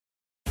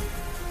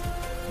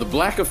The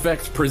Black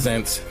Effect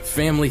presents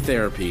Family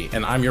Therapy,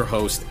 and I'm your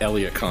host,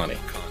 Elliot Connie.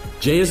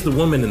 Jay is the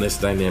woman in this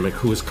dynamic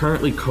who is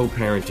currently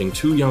co-parenting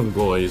 2 young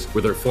boys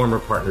with her former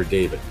partner,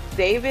 David.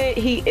 David,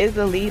 he is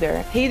a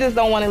leader. He just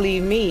don't want to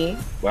leave me.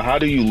 But how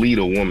do you lead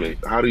a woman?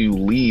 How do you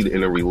lead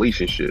in a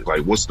relationship?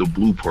 Like, what's the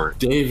blueprint?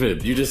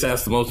 David, you just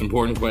asked the most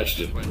important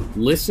question.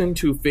 Listen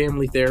to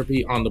Family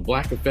Therapy on the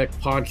Black Effect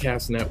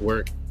Podcast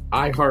Network,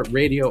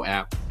 iHeartRadio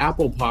app,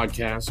 Apple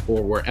Podcasts,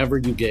 or wherever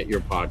you get your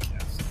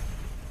podcasts.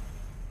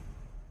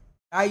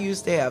 I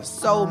used to have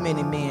so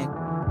many men.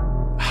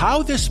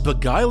 How this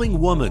beguiling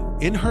woman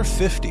in her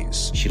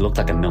 50s, she looked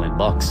like $1 million,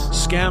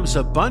 scams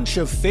a bunch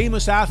of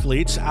famous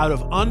athletes out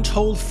of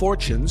untold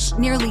fortunes.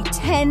 Nearly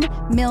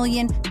 $10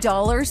 million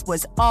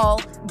was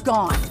all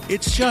gone.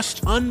 It's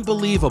just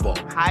unbelievable.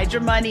 Hide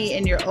your money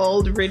in your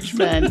old rich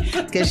man,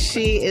 because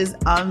she is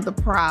on the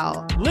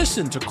prowl.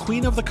 Listen to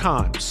Queen of the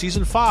Con,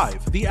 Season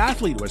 5, The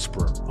Athlete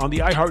Whisperer, on the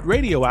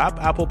iHeartRadio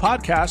app, Apple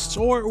Podcasts,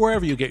 or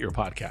wherever you get your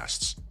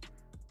podcasts.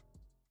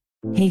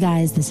 Hey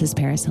guys, this is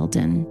Paris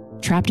Hilton.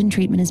 Trapped in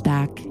Treatment is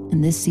back,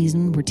 and this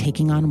season we're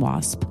taking on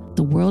WASP,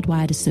 the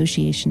Worldwide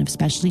Association of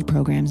Specialty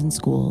Programs in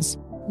Schools.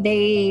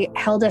 They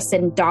held us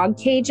in dog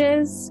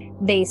cages.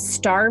 They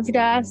starved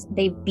us.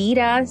 They beat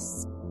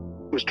us.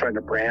 Was trying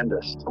to brand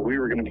us. So we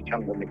were going to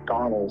become the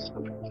McDonald's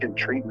of kid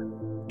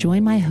treatment.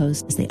 Join my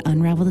hosts as they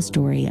unravel the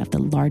story of the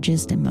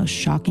largest and most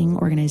shocking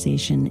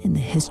organization in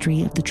the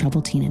history of the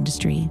troubled teen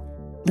industry.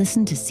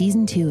 Listen to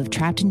Season 2 of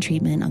Trapped in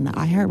Treatment on the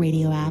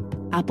iHeartRadio app,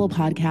 Apple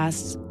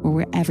Podcasts, or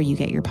wherever you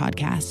get your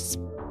podcasts.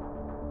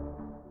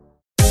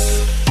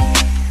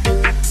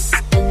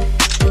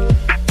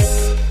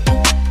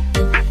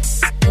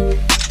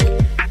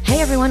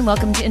 Hey everyone,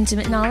 welcome to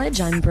Intimate Knowledge.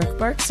 I'm Brooke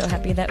Burke, so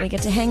happy that we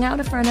get to hang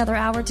out for another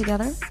hour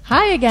together.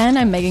 Hi again,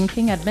 I'm Megan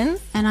King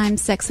Edmonds. And I'm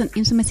sex and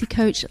intimacy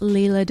coach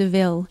Leela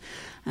DeVille.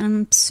 And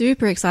I'm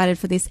super excited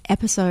for this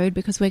episode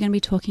because we're going to be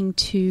talking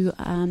to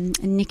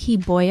Nikki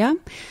Boyer,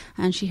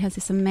 and she has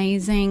this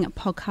amazing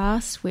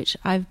podcast which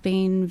I've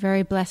been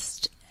very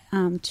blessed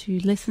to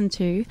listen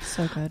to.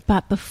 So good.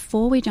 But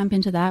before we jump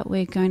into that,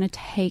 we're going to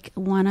take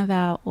one of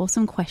our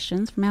awesome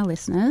questions from our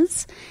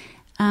listeners.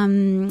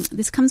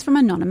 This comes from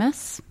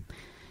Anonymous.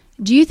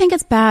 Do you think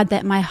it's bad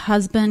that my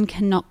husband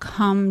cannot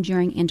come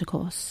during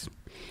intercourse?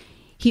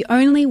 He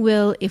only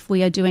will if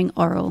we are doing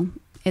oral.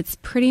 It's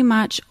pretty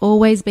much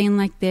always been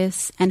like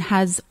this and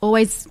has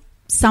always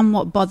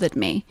somewhat bothered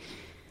me.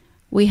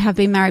 We have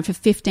been married for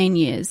 15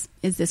 years.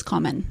 Is this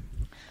common?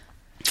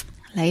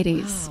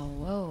 Ladies. Oh,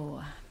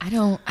 whoa.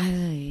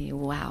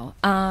 Wow.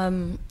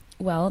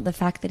 Well, the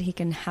fact that he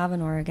can have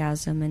an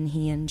orgasm and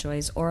he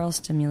enjoys oral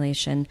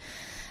stimulation,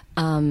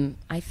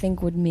 I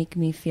think would make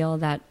me feel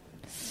that...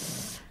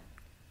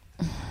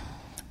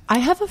 I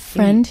have a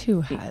friend who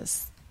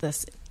has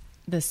this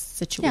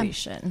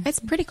situation. Yeah, it's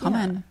pretty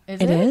common. Yeah.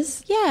 It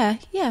is? Yeah,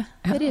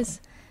 it is.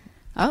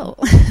 Oh.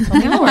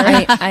 No,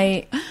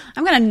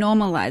 I'm going to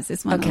normalize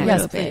this one a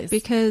little bit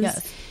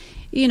because,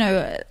 you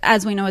know,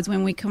 as we know, is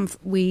when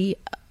we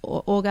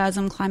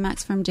orgasm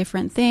climax from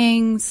different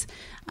things.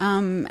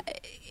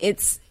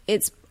 It's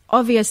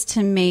obvious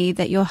to me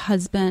that your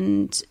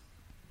husband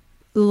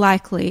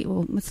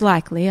it's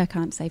likely, I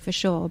can't say for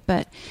sure,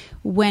 but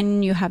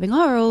when you're having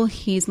oral,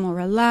 he's more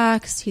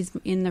relaxed, he's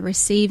in the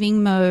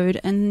receiving mode,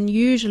 and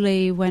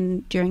usually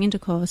when during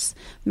intercourse,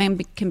 men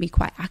can be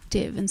quite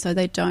active, and so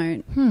they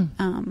don't,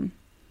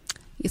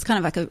 it's kind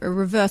of like a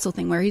reversal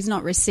thing where he's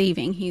not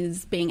receiving,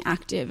 he's being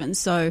active, and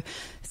so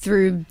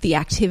through the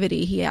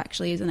activity, he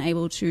actually isn't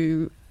able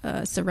to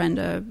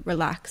surrender,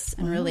 relax,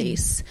 and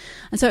release.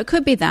 And so it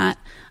could be that,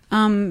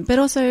 but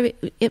also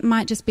it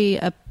might just be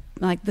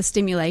like the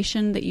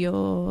stimulation that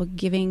you're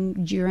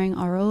giving during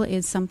oral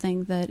is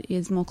something that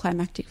is more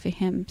climactic for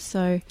him.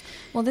 So,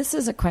 well, this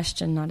is a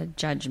question, not a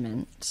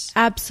judgment.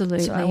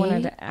 Absolutely. So I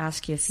wanted to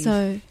ask you if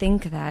you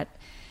think that,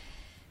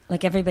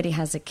 like, everybody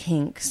has a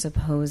kink,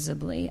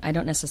 supposedly. I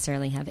don't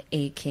necessarily have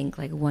a kink,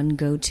 like one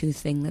go-to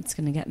thing that's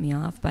going to get me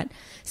off, but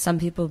some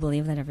people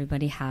believe that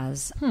everybody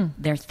has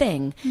their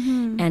thing.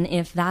 Mm-hmm. And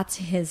if that's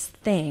his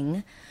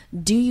thing,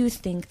 do you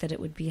think that it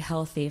would be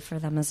healthy for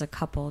them as a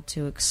couple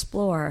to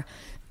explore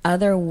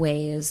other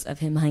ways of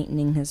him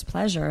heightening his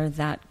pleasure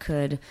that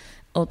could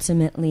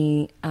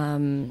ultimately,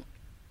 not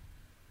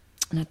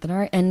that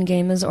our end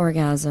game is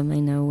orgasm,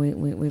 I know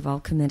we've all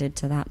committed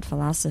to that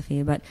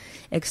philosophy, but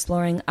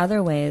exploring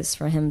other ways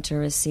for him to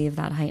receive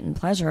that heightened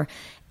pleasure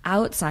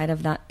outside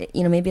of that,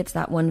 you know, maybe it's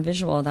that one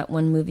visual, that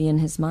one movie in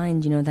his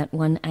mind, you know, that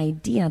one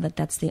idea that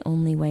that's the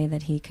only way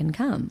that he can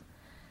come.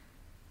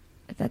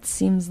 That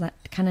seems like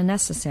kind of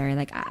necessary.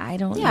 Like, I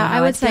don't know. Yeah, I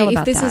would say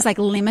if this is like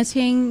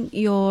limiting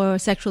your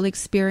sexual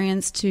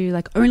experience to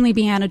like only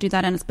being able to do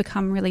that and it's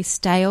become really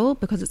stale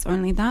because it's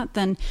only that,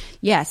 then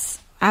yes,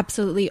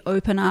 absolutely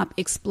open up,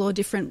 explore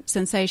different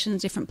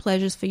sensations, different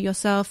pleasures for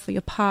yourself, for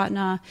your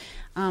partner,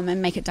 and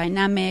make it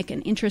dynamic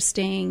and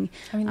interesting.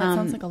 I mean, that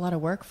sounds like a lot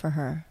of work for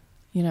her.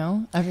 You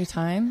know, every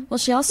time. Well,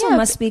 she also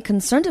must be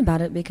concerned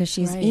about it because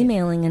she's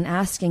emailing and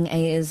asking,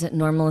 is it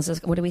normal? Is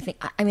this, what do we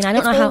think? I mean, I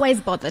don't know how. It's always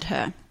bothered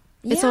her.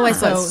 It's always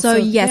so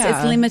yes,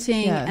 it's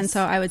limiting. Yes. And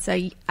so I would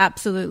say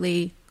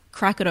absolutely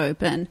crack it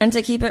open. And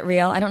to keep it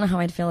real, I don't know how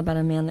I'd feel about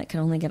a man that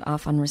can only get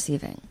off on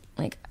receiving.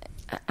 Like,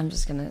 I'm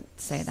just going to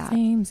say that.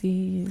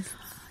 Samesies.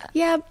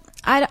 Yeah,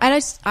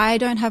 I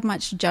don't have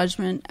much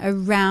judgment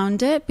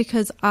around it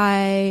because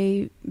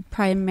I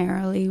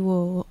primarily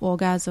will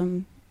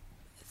orgasm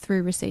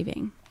through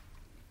receiving,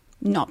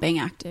 not being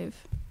active.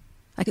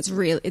 Like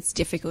it's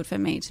difficult for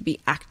me to be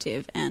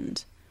active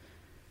and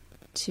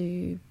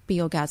to be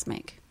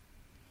orgasmic.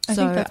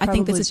 I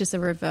think this is just a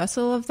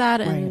reversal of that,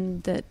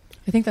 and that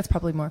I think that's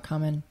probably more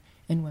common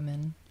in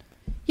women.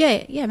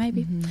 Yeah,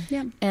 maybe. Mm-hmm.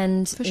 Yeah,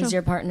 and for is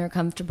your partner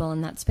comfortable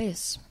in that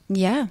space?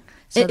 Yeah,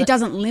 so it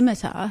doesn't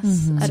limit us.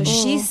 Mm-hmm. At so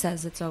all. she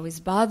says it's always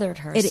bothered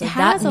her. It so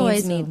has that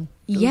always.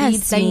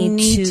 Yes, they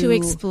need to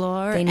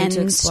explore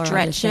and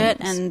stretch it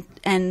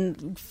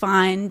and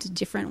find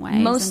different ways.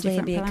 Mostly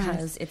and different because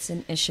plans. it's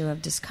an issue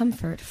of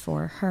discomfort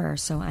for her.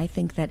 So I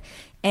think that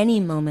any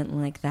moment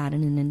like that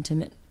in an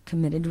intimate,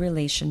 committed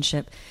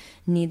relationship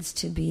needs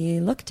to be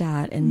looked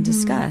at and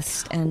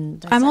discussed.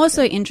 And I'm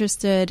also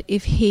interested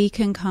if he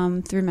can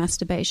come through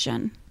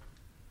masturbation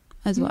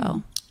as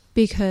well,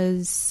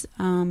 because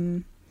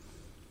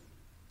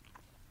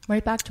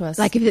right back to us.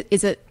 Like,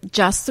 is it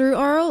just through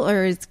oral,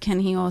 or can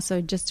he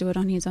also just do it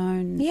on his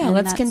own? Yeah,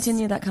 let's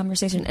continue that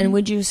conversation. And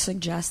would you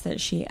suggest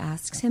that she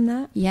asks him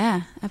that?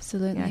 Yeah,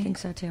 absolutely. Yeah, I think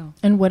so too.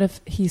 And what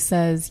if he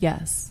says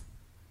yes?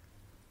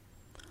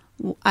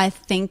 I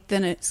think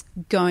then it's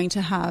going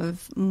to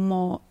have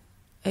more.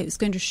 It's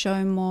going to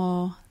show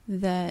more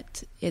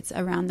that it's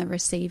around the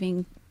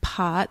receiving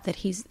part, that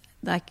he's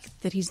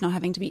not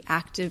having to be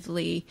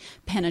actively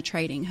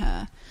penetrating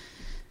her.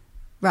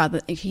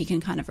 Rather, if he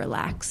can kind of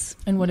relax.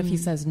 And what if he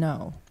says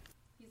no?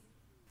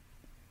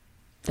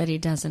 That he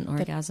doesn't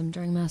orgasm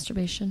during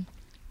masturbation?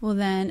 Well,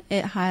 then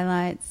it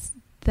highlights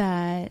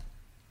that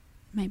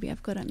maybe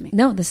I've got to make...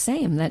 No, the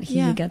same, that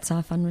he gets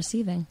off on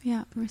receiving.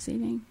 Yeah,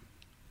 receiving.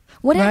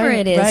 Whatever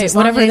it is, as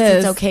long as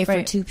it's okay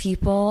for two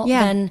people,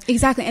 then...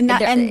 Exactly. And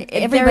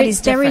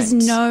everybody's there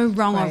different. is no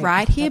wrong or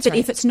right here, That's but right.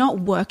 if it's not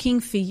working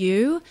for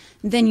you,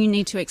 then you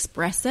need to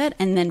express it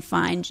and then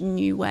find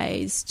new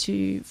ways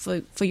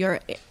for your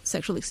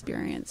sexual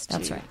experience.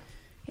 That's right.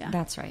 Yeah.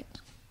 That's right.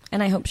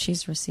 And I hope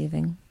she's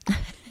receiving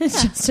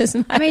just as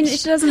much. I mean,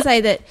 she doesn't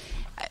say that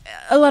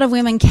a lot of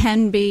women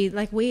can be,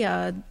 like we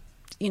are,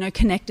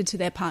 connected to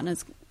their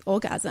partner's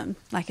orgasm.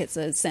 Like, it's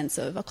a sense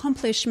of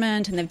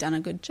accomplishment and they've done a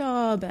good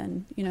job,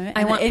 and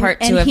I want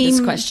part two of this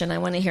question. I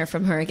want to hear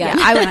from her again.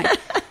 Yeah, I want to.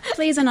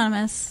 Please,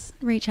 Anonymous,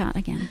 reach out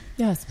again.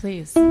 Yes,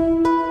 please.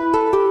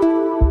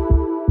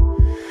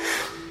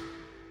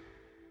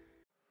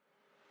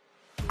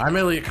 I'm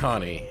Elliot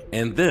Connie,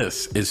 and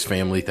this is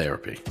Family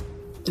Therapy.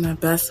 My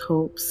best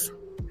hopes,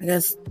 I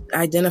guess,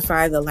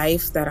 identify the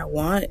life that I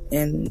want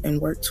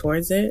and work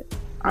towards it.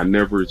 I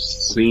never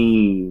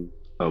seen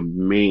a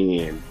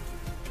man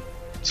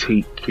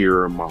take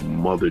care of my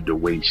mother the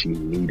way she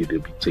needed to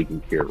be taken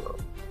care of.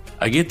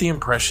 I get the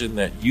impression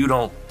that you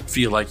don't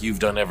feel like you've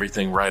done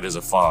everything right as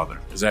a father.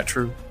 Is that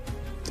true?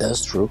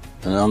 That's true,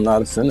 and I'm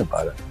not offended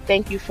by that.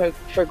 Thank you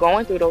for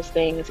going through those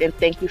things, and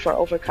thank you for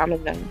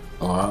overcoming them.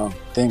 Wow.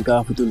 Thank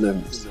God for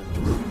deliverance.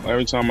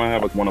 Every time I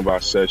have one of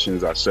our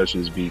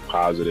sessions be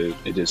positive.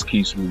 It just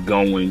keeps me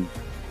going.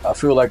 I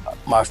feel like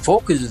my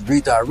focus is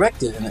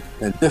redirected in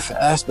a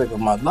different aspect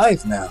of my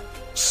life now.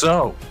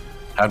 So,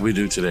 how'd we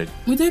do today?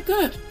 We did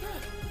good.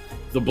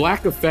 The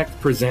Black Effect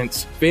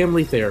presents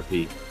Family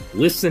Therapy.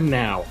 Listen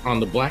now on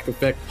the Black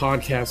Effect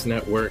Podcast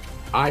Network,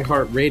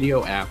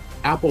 iHeartRadio app,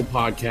 Apple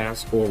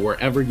Podcasts, or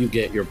wherever you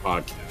get your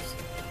podcasts.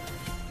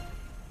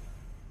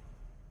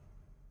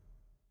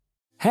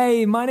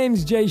 Hey, my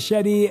name's Jay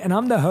Shetty, and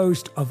I'm the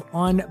host of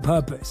On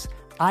Purpose.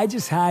 I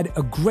just had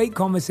a great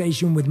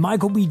conversation with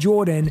Michael B.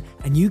 Jordan,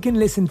 and you can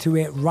listen to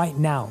it right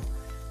now.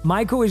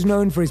 Michael is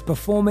known for his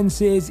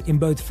performances in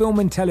both film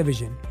and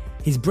television.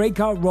 His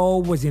breakout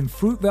role was in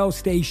Fruitvale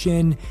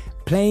Station,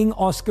 playing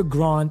Oscar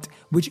Grant,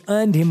 which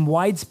earned him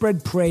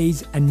widespread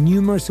praise and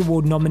numerous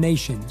award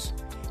nominations.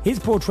 His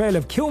portrayal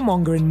of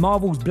Killmonger in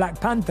Marvel's Black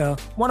Panther,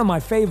 one of my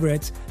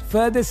favorites,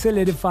 further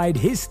solidified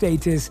his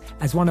status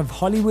as one of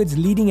Hollywood's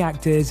leading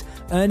actors,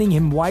 earning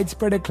him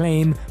widespread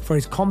acclaim for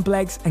his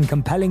complex and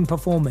compelling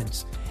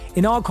performance.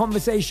 In our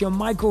conversation,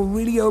 Michael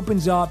really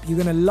opens up.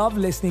 You're going to love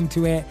listening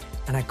to it,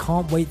 and I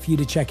can't wait for you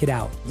to check it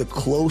out. The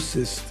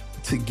closest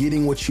to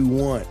getting what you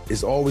want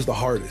is always the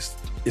hardest.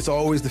 It's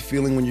always the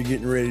feeling when you're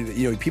getting ready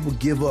to, people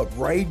give up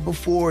right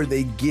before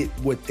they get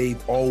what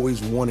they've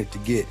always wanted to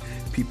get.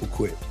 People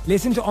quit.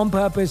 Listen to On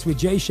Purpose with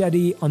Jay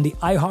Shetty on the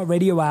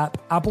iHeartRadio app,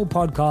 Apple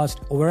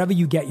Podcast, or wherever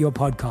you get your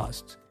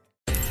podcasts.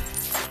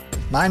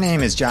 My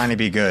name is Johnny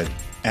B. Good,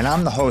 and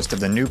I'm the host of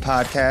the new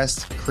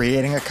podcast,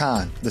 Creating a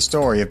Con, the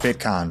story of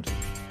Bitcon.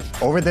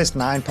 Over this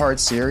 9-part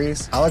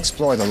series, I'll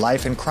explore the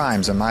life and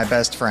crimes of my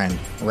best friend,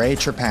 Ray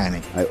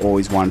Trapani. I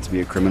always wanted to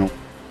be a criminal.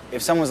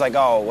 If someone's like,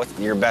 oh, what's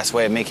your best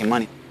way of making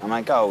money? I'm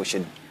like, oh, we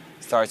should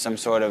start some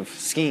sort of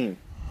scheme.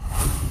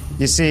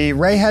 You see,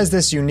 Ray has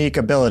this unique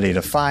ability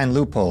to find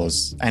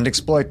loopholes and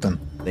exploit them.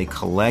 They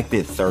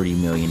collected $30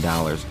 million.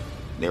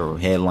 There were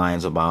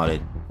headlines about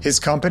it.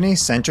 His company,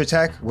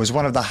 Centratech, was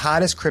one of the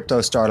hottest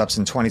crypto startups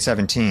in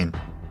 2017.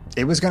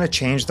 It was going to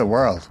change the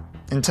world,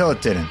 until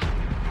it didn't.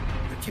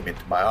 I came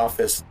into my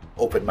office,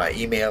 opened my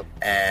email,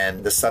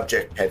 and the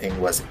subject heading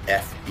was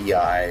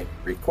FBI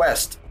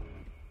request.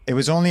 It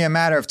was only a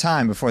matter of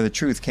time before the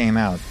truth came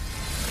out.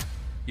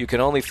 You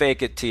can only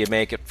fake it till you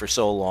make it for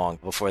so long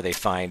before they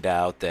find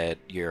out that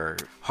your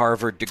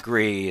Harvard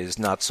degree is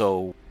not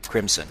so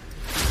crimson.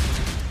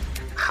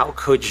 How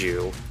could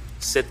you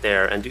sit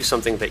there and do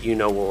something that you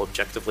know will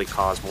objectively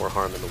cause more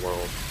harm in the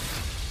world?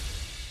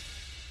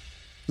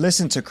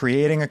 Listen to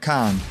Creating a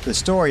Con, the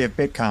story of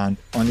Bitcon,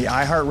 on the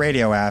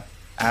iHeartRadio app,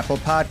 Apple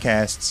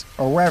Podcasts,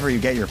 or wherever you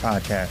get your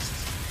podcasts.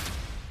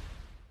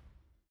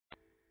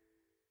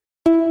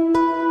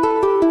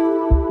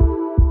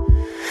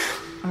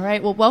 All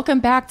right. Well, welcome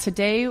back.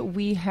 Today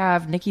we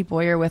have Nikki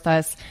Boyer with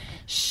us.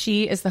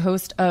 She is the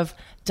host of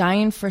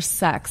Dying for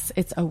Sex.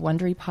 It's a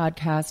Wondery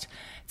podcast.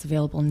 It's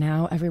available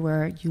now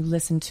everywhere you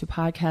listen to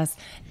podcasts.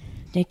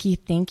 Nikki,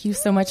 thank you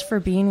so much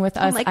for being with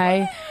us. We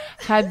all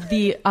had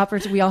the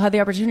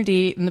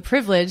opportunity and the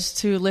privilege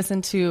to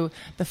listen to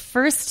the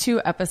first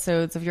 2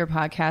 episodes of your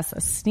podcast,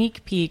 a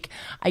sneak peek.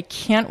 I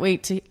can't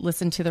wait to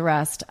listen to the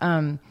rest.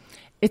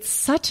 It's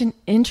such an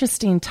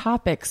interesting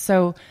topic.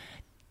 So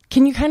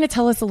can you kind of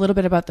tell us a little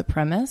bit about the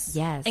premise?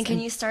 Yes. And can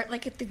you start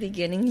like at the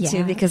beginning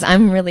too? Because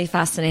I'm really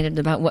fascinated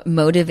about what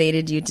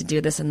motivated you to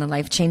do this and the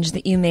life change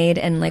that you made,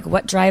 and like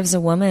what drives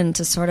a woman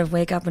to sort of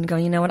wake up and go,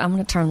 you know what, I'm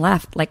going to turn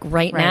left like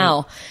right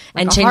now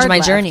and change my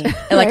journey.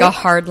 Like a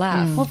hard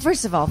left. Well,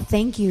 first of all,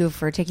 thank you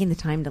for taking the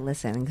time to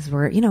listen, because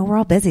we're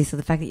all busy. So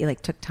the fact that you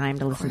took time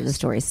to listen to the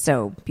story is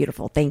so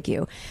beautiful. Thank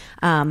you.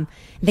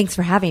 Thanks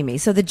for having me.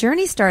 So the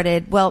journey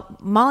started,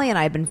 Molly and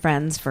I have been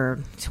friends for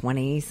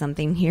 20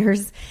 something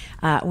years.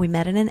 We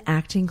met in an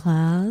acting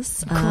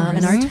class in our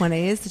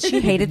 20s. She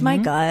hated my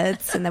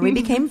guts, and then we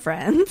became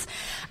friends.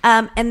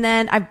 And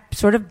then I've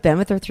sort of been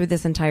with her through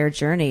this entire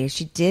journey.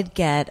 She did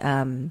get,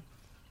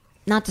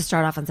 not to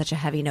start off on such a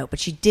heavy note, but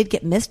she did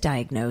get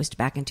misdiagnosed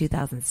back in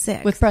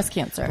 2006. With breast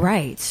cancer.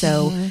 Right.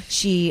 So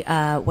she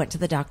went to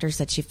the doctor,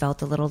 said she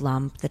felt a little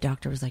lump. The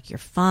doctor was like, you're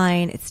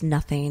fine. It's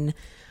nothing.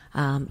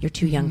 You're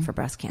too young for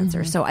breast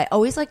cancer. So I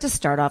always like to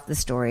start off the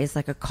story as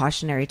like a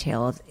cautionary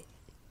tale of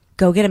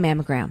go get a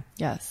mammogram.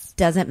 Yes.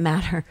 Doesn't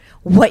matter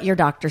what your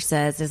doctor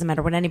says. Doesn't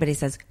matter what anybody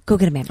says. Go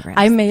get a mammogram.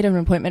 I made an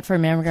appointment for a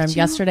mammogram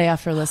yesterday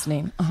after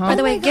listening. By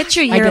the way, get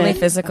your yearly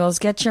physicals,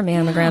 get your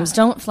mammograms.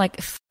 Don't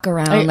f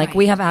around.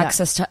 We have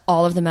access to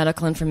all of the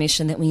medical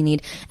information that we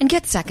need, and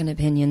get second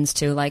opinions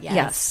too.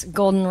 Yes,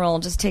 golden rule,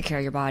 just take care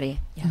of your body.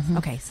 Yes.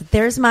 Okay. So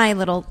there's my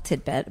little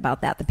tidbit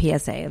about that, the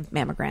PSA of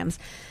mammograms.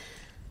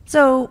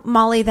 So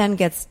Molly then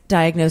gets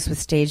diagnosed with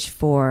stage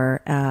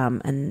 4,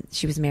 and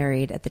she was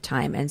married at the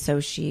time. And so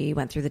she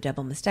went through the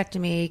double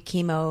mastectomy,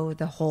 chemo,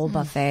 the whole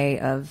buffet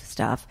of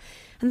stuff,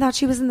 and thought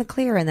she was in the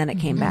clear. And then it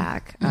came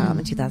back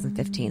in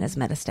 2015 as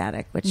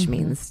metastatic, which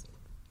means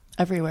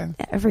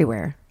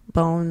everywhere,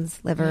 bones,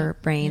 liver,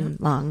 brain,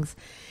 lungs.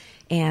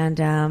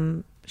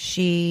 And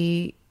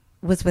she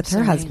was with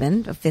her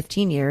husband of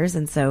 15 years.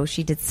 And so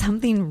she did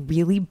something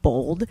really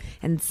bold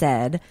and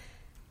said,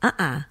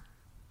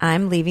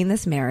 I'm leaving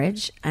this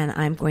marriage and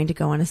I'm going to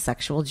go on a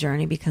sexual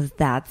journey, because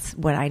that's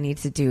what I need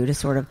to do to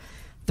sort of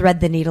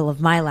thread the needle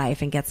of my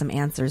life and get some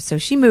answers. So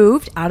she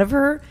moved out of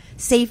her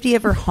safety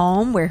of her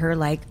home, where her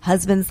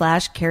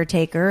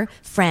husband/caretaker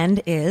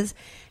friend is,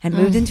 and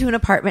moved into an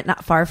apartment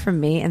not far from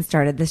me and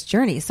started this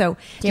journey. So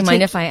do you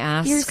mind if I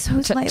ask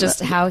just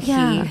how he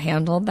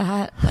handled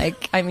that?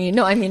 I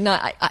know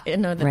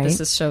that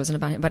this show isn't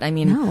about him, but I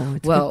mean, no,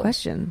 it's a good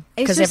question.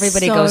 Because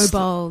everybody goes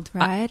bold,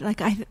 right?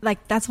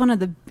 That's one of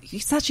the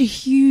such a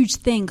huge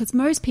thing, because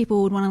most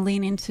people would want to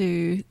lean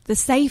into the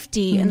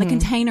safety and the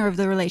container of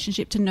the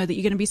relationship to know that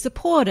you're going to be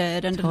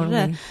supported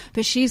and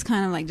but she's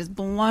kind of just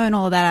blown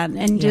all that out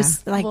and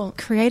just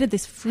created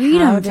this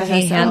freedom for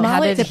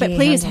herself. But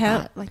please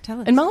tell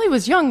us. And Molly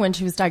was young when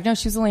she was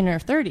diagnosed. She was only in her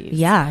 30s.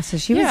 Yeah, so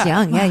she was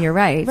young. Yeah, you're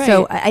right.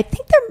 So I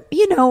think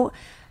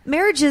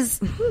marriages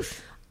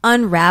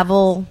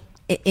unravel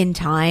in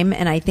time,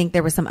 and I think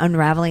there was some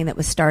unraveling that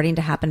was starting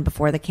to happen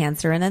before the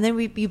cancer, and then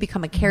you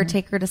become a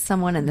caretaker to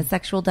someone, and the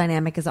sexual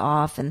dynamic is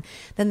off, and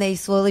then they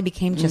slowly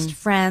became just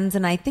friends.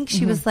 And I think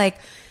she was like,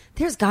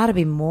 there's got to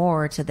be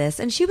more to this.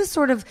 And she was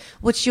sort of,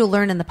 what you'll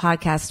learn in the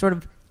podcast, sort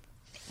of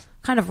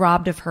kind of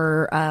robbed of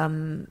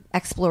her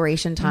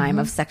exploration time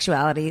of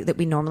sexuality that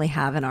we normally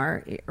have in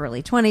our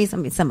early 20s. I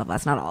mean, some of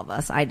us, not all of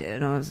us. I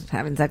did. I was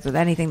having sex with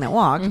anything that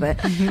walked,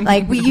 but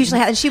we usually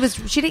had, and she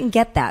didn't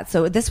get that.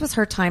 So this was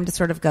her time to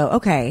sort of go,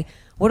 okay,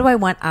 what do I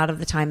want out of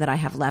the time that I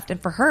have left? And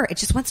for her, it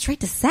just went straight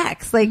to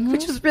sex,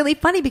 which was really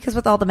funny, because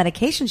with all the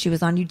medication she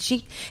was on,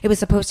 it was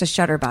supposed to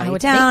shut her body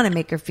down and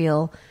make her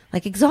feel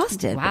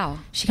exhausted. Wow.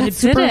 She got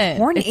super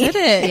horny. It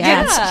did it.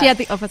 Yeah. She had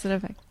the opposite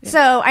effect. Yeah.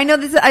 So I know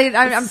this,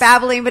 I'm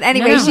babbling, but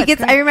anyway,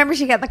 I remember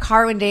she got in the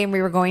car one day and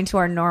we were going to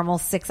our normal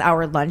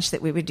 6-hour lunch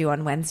that we would do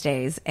on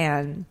Wednesdays.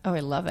 And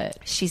I love it.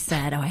 She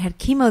said, I had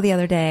chemo the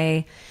other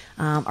day.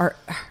 or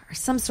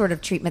some sort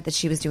of treatment that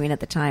she was doing at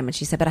the time. And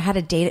she said, but I had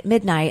a date at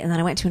midnight and then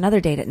I went to another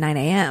date at 9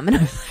 a.m. And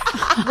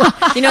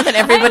you know that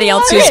everybody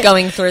else who's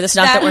going through this,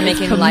 not that we're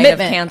making light of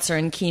commitment. cancer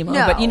and chemo,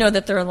 No. but you know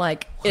that they're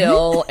like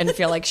ill and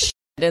feel like shit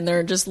and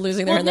they're just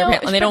losing their hair in their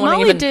pants and they don't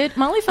want to even.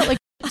 Molly felt like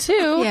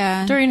too.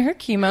 Yeah. During her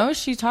chemo,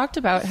 she talked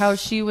about how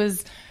she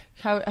was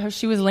how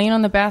she was laying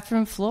on the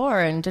bathroom floor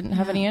and didn't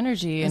have any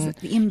energy, and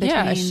the in-between.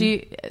 yeah,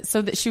 she was.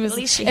 At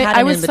least she had I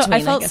an was in-between,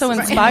 I felt I so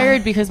guess.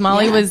 inspired because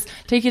Molly Yeah. was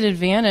taking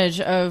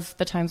advantage of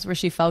the times where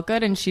she felt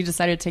good, and she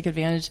decided to take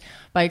advantage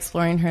by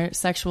exploring her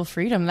sexual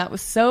freedom. That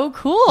was so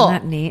cool. Isn't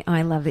that neat? Oh,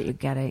 I love that you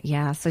get it.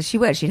 Yeah. So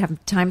she'd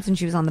have times when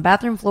she was on the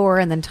bathroom floor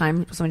and then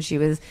times when she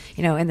was,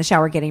 in the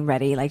shower getting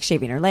ready, like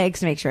shaving her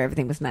legs to make sure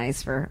everything was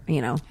nice for,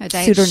 Her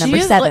date. suitor She number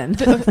is 7.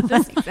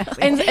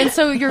 Exactly. And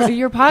so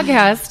your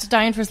podcast,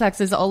 Dying for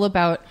Sex, is all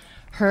about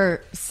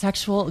her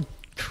sexual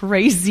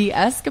crazy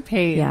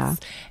escapades. Yeah.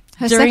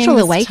 Her during sexual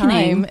this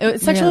awakening. time.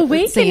 Sexual Yeah,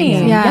 awakening.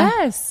 singing. Yeah.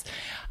 Yes.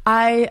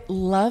 I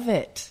love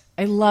it.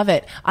 I love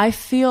it. I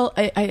feel,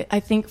 I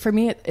think for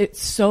me,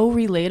 it's so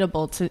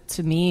relatable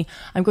to me.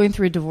 I'm going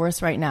through a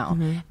divorce right now.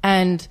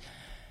 Mm-hmm.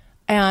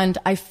 And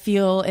I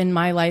feel in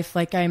my life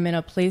like I'm in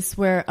a place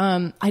where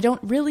I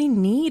don't really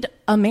need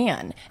a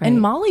man. Right.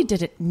 And Molly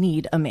didn't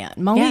need a man.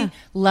 Molly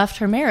left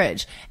her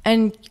marriage.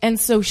 And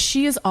so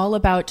she is all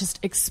about just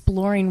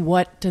exploring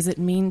what does it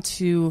mean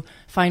to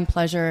find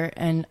pleasure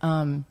and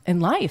in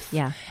life.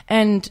 Yeah.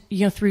 And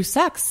through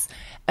sex,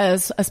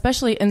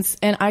 especially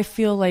and I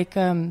feel like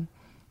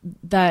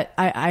that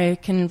I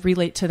can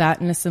relate to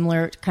that in a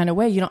similar kind of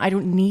way. I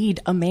don't need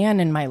a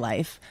man in my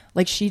life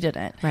like she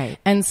didn't. Right.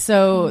 And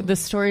so the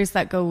stories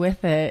that go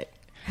with it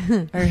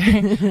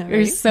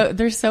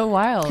they're so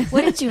wild.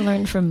 What did you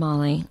learn from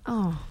Molly?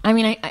 Oh, I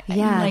mean,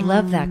 I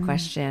love that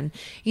question.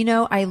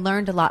 I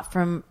learned a lot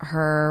from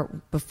her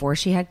before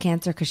she had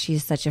cancer because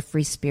she's such a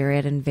free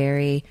spirit and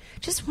very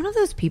just one of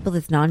those people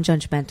that's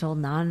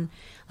non-judgmental,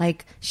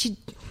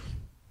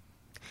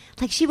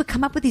 she would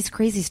come up with these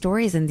crazy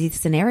stories and these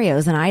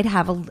scenarios, and I'd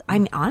have a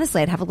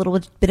little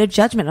bit of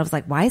judgment. I was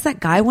like, why does that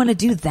guy want to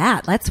do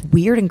that? That's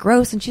weird and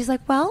gross. And she's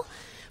like, well,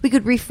 we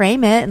could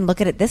reframe it and look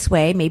at it this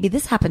way. Maybe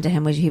this happened to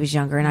him when he was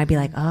younger. And I'd be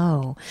like,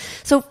 oh.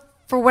 So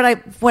for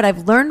what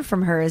I've learned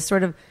from her is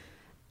sort of,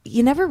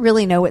 you never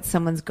really know what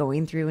someone's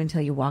going through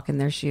until you walk in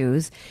their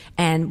shoes.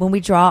 And when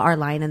we draw our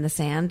line in the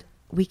sand,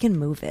 we can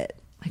move it.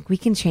 Like we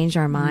can change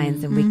our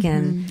minds and we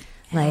can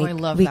I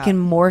love we that. can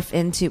morph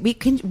into,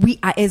 we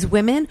as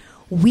women,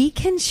 we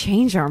can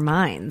change our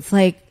minds.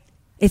 Like,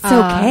 it's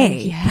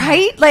okay,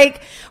 right?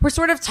 Like, we're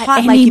sort of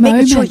taught, like, you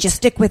make a choice, you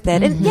stick with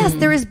it. And yes,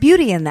 there is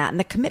beauty in that and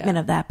the commitment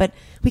of that. But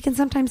we can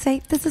sometimes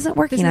say, this isn't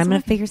working. I'm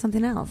going to figure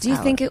something else Do you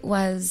out. think it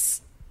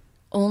was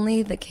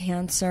only the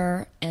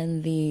cancer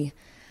and the,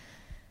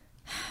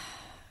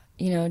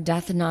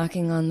 death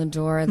knocking on the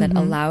door that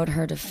allowed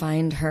her to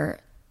find her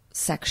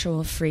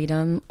sexual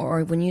freedom?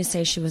 Or when you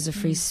say she was a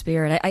free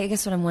spirit, I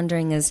guess what I'm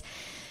wondering is,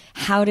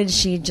 how did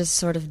she just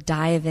sort of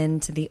dive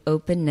into the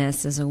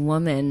openness as a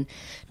woman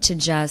to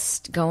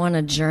just go on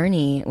a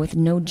journey with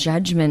no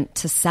judgment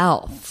to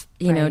self,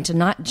 to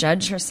not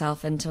judge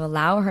herself and to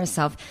allow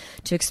herself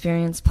to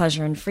experience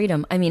pleasure and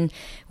freedom? I mean,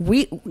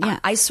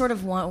 I sort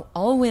of want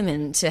all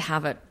women to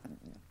have a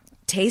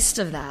taste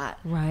of that.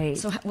 Right.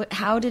 So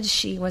how did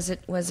she, was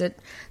it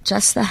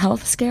just the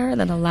health scare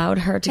that allowed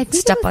her to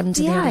step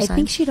onto the other side? I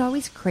think she'd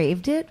always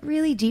craved it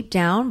really deep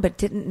down, but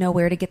didn't know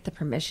where to get the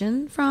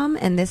permission from.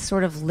 And this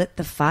sort of lit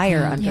the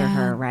fire under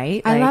her,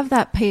 right? I love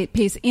that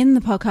piece in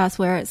the podcast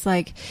where it's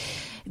like,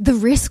 the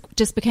risk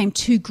just became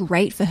too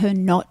great for her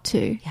not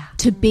to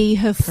be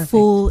her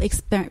full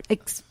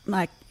expressed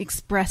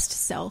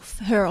self,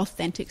 her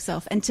authentic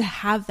self, and to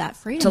have that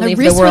freedom. To leave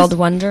the world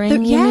wondering.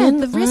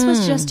 The risk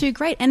was just too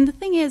great. And the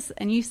thing is,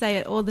 and you say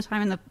it all the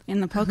time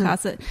in the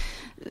podcast, that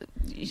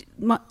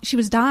she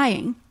was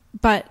dying,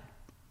 but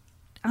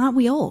aren't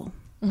we all?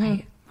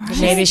 Right.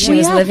 Maybe she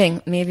was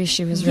living. Maybe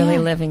she was really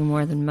living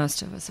more than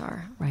most of us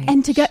are. Right.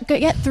 And to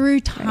get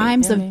through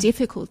times of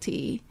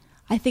difficulty,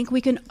 I think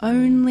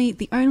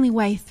the only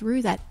way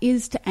through that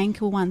is to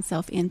anchor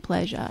oneself in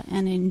pleasure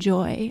and in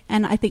joy.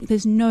 And I think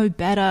there's no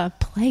better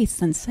place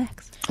than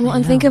sex. Well,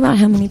 and think about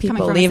how many people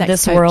from a leave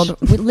sex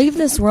leave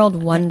this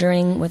world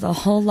wondering with a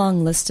whole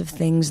long list of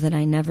things that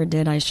I never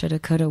did, I shoulda,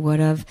 coulda,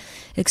 woulda,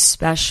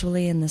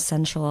 especially in the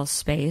sensual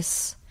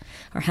space.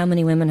 Or how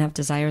many women have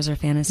desires or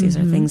fantasies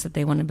or things that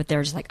they wanted, but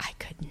they're just like, I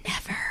could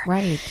never.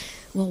 Right.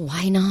 Well,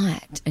 why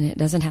not? And it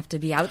doesn't have to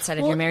be outside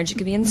of your marriage. It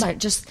could be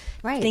inside. Just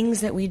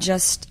things that we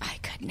I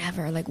could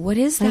never. Like, what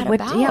is that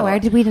about? Yeah, why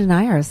did we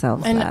deny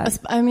ourselves And that?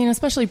 I mean,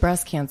 especially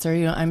breast cancer.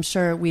 I'm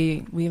sure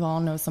we all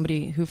know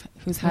somebody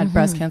who's had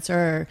breast cancer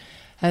or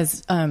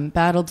has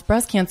battled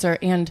breast cancer,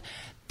 and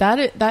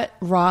that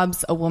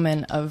robs a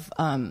woman of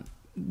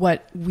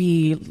what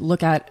we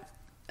look at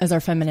as our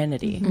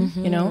femininity.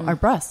 Our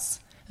breasts.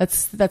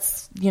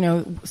 That's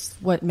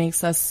what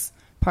makes us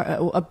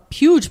a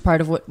huge part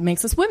of what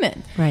makes us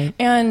women. Right.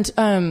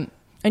 And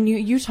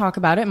you talk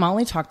about it.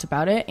 Molly talked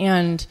about it,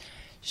 and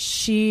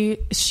she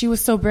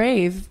was so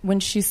brave when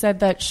she said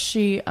that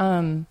she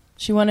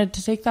wanted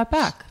to take that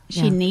back.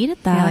 She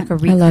needed that. Yeah, like a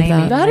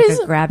reclaiming. That like is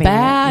a grabbing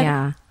bad. It.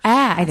 Yeah.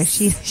 I know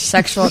she's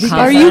sexual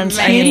confidence.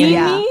 Are you kidding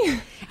me?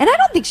 And I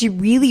don't think she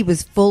really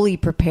was fully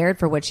prepared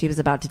for what she was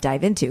about to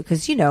dive into.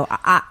 Because, you know,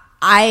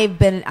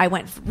 I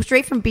went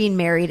straight from being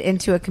married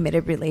into a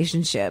committed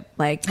relationship.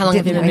 Like, how long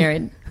have you been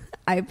married?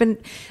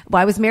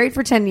 I was married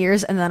for 10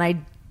 years and then I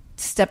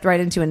stepped right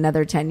into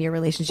another 10-year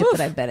relationship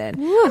that I've been in. I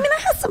mean,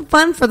 I had some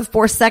fun for the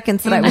 4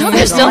 seconds that I was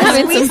You're still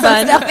having some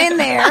fun stuff in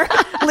there,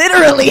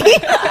 literally.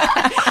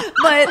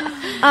 But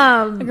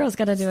a girl's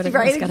got to do what a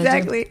right, girl's got to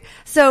exactly. do.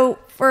 So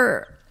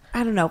for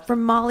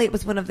Molly, it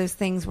was one of those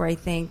things where I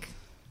think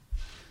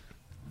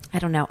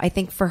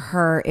for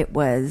her it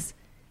was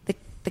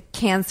the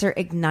cancer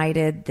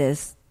ignited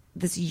this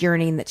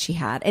yearning that she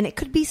had. And it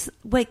could be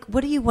like,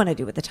 what do you want to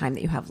do with the time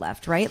that you have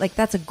left, right? Like,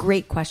 that's a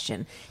great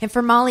question. And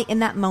for Molly, in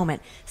that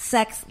moment,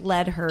 sex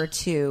led her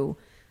to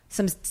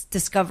some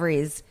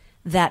discoveries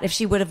that if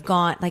she would have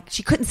gone, like,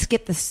 she couldn't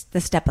skip the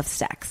step of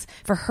sex.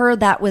 For her,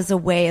 that was a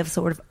way of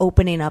sort of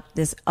opening up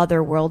this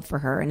other world for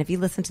her. And if you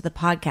listen to the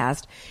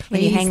podcast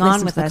and you hang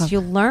on with us,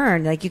 you'll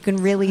learn, like, you can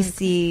really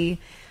see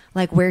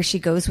like where she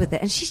goes with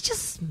it. And she's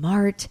just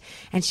smart,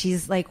 and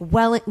she's like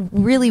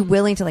really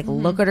willing to like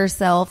look at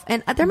herself.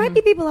 And there might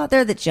be people out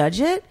there that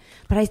judge it,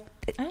 but I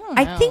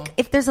think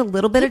if there's a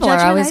little bit people of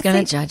judgment, are always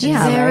going to judge it.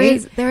 Yeah,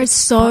 there is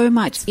so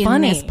much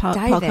in this Dive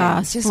podcast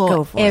in. Just for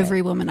go for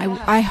every woman.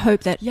 I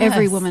hope that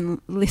every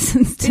woman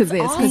listens to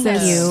this, because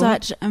there's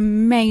such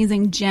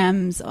amazing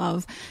gems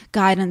of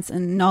guidance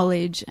and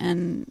knowledge,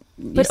 and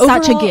but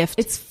such overall, a gift.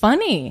 It's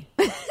funny.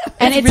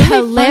 And it's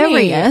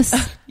really hilarious.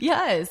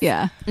 Yes.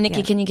 Yeah.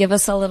 Nikki, can you give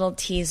us a little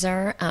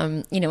teaser,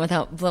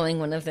 without blowing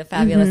one of the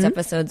fabulous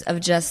episodes, of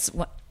just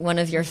one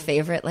of your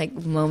favorite like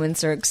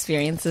moments or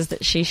experiences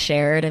that she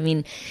shared? I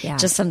mean,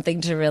 just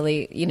something to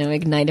really,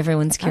 ignite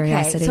everyone's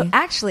curiosity. Okay, so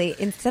actually,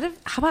 instead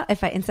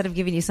of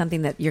giving you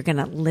something that you're going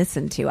to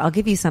listen to, I'll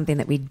give you something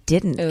that we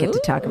didn't get to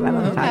talk about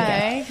on the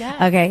podcast.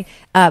 Yeah. Okay.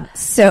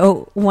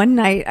 So one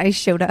night I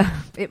showed up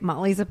at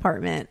Molly's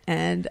apartment,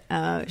 and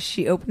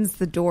she opens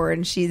the door,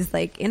 and she's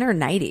like in her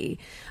nightie.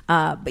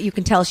 But you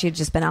can tell she had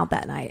just been out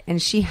that night,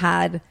 and she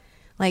had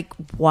like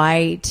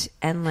white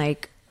and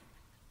like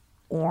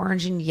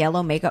orange and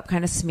yellow makeup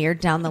kind of smeared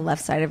down the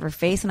left side of her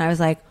face. And I was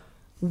like,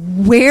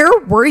 where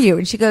were you?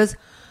 And she goes,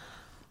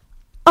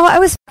 oh, I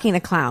was fucking a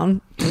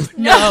clown.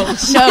 No.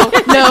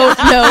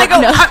 I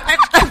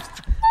go,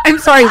 I'm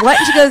sorry, what?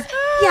 And she goes,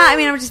 yeah, I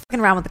mean, I'm just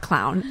fucking around with the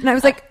clown. And I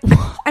was like,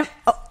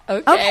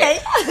 okay.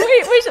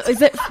 Wait,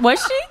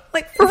 was she?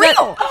 Like, for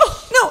real?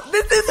 No,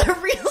 this is a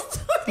real story.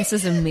 This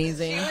is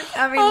amazing.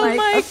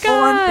 A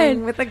full-on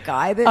thing with a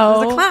guy that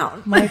was a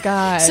clown. My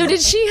God. So did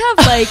she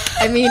have like,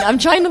 I'm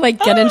trying to like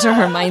get into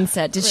her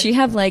mindset. Did she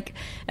have like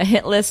a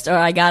hit list, or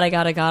I gotta,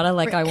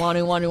 like I want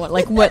to,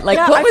 like what,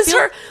 like what was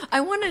her?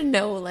 I want to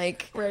know,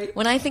 like,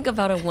 when I think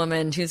about a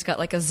woman who's got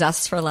like a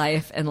zest for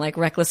life and like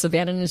reckless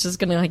abandon is just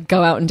gonna like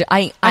go out and do.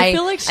 I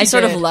feel like I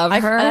sort of love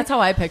her. That's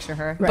how I picture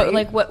her. But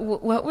like, what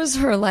was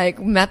her like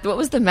method? What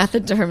was the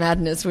method to her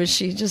madness? Was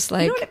she just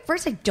like? At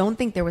first, I don't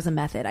think there was a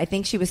method. I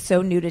think she was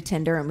so new to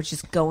Tinder and was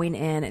just going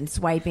in and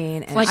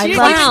swiping. And she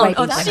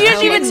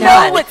didn't even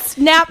know what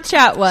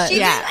Snapchat was.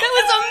 That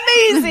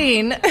was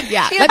amazing.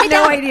 Yeah, she had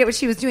no idea what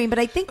she was doing. But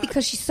I think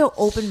because she's so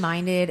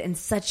open-minded and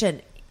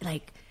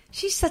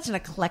she's such an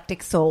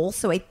eclectic soul,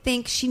 so I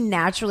think she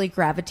naturally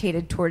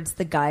gravitated towards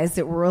the guys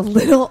that were a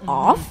little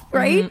off,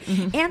 right?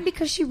 And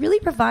because she really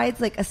provides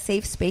like a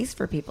safe space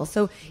for people.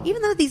 So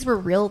even though these were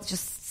real,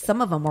 just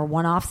some of them were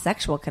one-off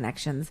sexual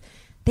connections,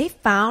 they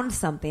found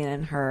something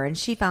in her, and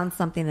she found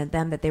something in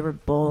them that they were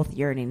both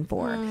yearning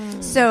for.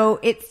 So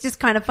it's just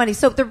kind of funny.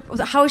 So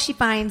how she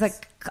finds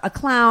like a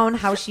clown,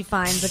 how she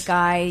finds a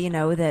guy,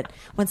 that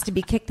wants to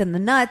be kicked in the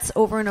nuts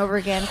over and over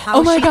again.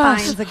 How she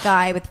finds a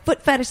guy with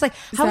foot fetish. Like,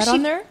 is how that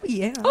on there?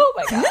 Yeah. Oh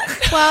my God.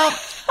 Well,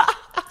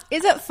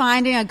 is it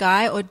finding a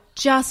guy, or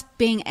just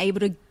being able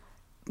to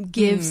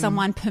give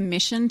someone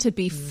permission to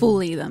be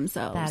fully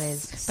themselves? That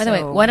is. By the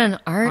way, what an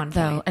art,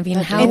 though. I mean,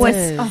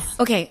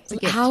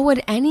 how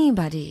would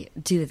anybody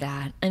do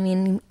that? I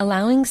mean,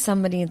 allowing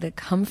somebody the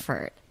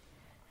comfort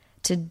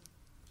to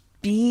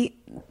be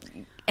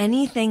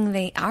anything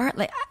they are,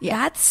 like,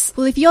 that's.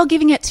 Well, if you're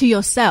giving it to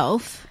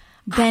yourself,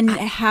 then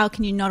how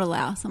can you not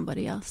allow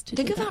somebody else to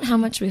think do about that? how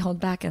much we hold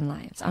back in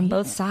lives on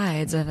both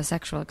sides of a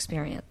sexual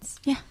experience.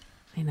 Yeah.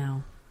 I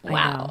know.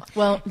 Wow.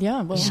 Well,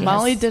 yeah. Well,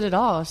 Molly did it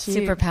all.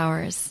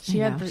 Superpowers. She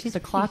had the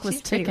clock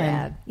was ticking.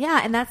 Yeah,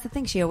 and that's the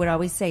thing. She would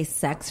always say,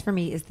 sex for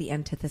me is the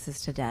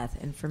antithesis to death.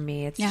 And for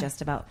me, it's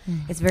just about,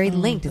 it's very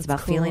linked. It's about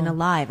feeling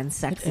alive, and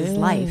sex is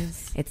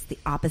life. It's the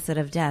opposite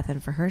of death.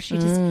 And for her, she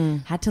just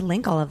had to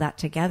link all of that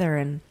together.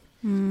 And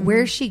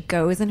where she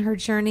goes in her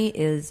journey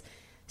is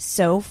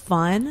so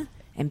fun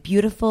and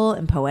beautiful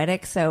and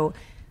poetic. So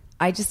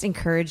I just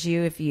encourage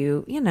you, if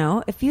you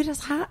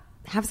just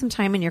have some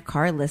time in your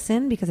car,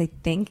 listen, because I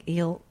think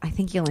you'll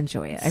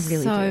enjoy it. I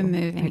really so do.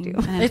 moving. I do.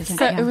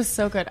 It was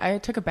so good. I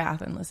took a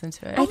bath and listened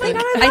to it. Oh my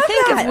God, I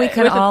think if we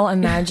could all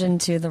imagine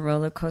too the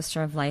roller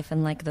coaster of life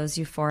and like those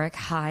euphoric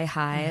high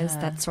highs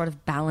that sort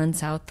of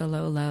balance out the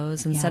low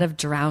lows instead of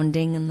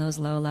drowning in those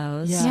low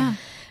lows. Yeah.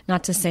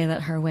 Not to say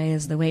that her way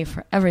is the way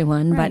for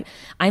everyone, Right. but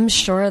I'm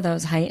sure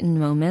those heightened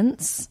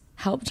moments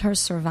helped her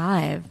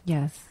survive.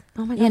 Yes.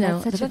 Oh my God, you know,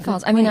 that's such the a good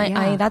pitfalls. I mean, point,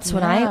 I that's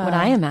what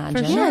I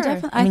imagine. For sure. Yeah,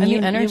 definitely. I mean, And you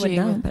the energy you would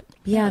know, with- but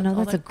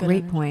That's a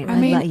great point. I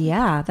mean-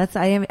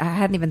 I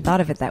hadn't even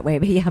thought of it that way,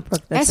 but yeah,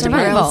 Brooke, that's Esther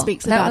survival. Perel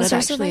speaks That about was it her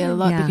actually a survival.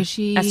 lot Yeah. because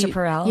she Esther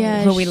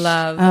Perel, who we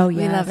love. Oh, we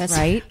yes, love Esther.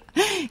 right?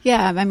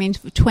 Yeah, I mean,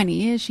 for 20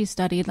 years she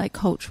studied like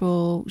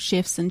cultural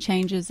shifts and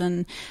changes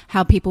and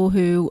how people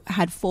who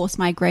had forced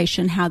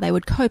migration, how they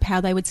would cope,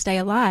 how they would stay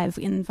alive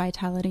in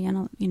vitality,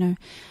 and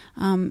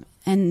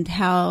and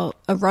how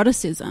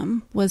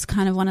eroticism was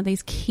kind of one of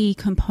these key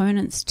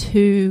components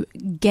to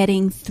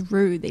getting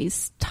through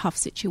these tough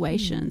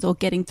situations or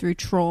getting through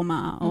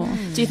trauma. Or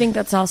do you think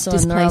that's also a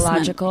displacement.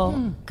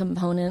 neurological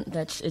component?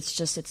 That it's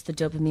the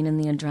dopamine and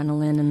the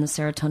adrenaline and the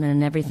serotonin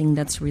and everything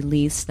that's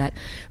released that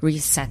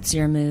resets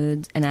your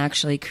mood and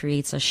actually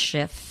creates a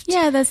shift?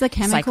 Yeah, there's the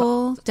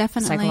chemical,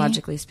 definitely.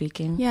 Psychologically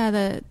speaking. Yeah,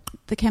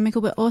 the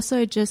chemical, but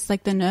also just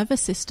like the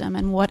nervous system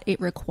and what it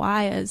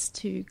requires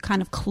to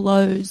kind of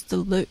close the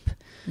loop.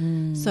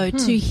 So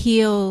to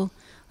heal,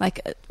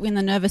 like in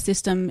the nervous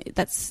system,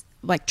 that's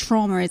like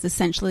trauma is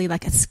essentially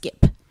like a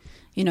skip.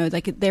 You know,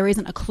 like there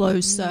isn't a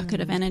closed circuit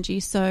of energy.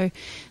 So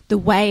the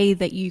way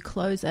that you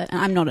close it, and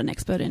I'm not an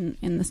expert in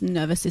this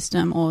nervous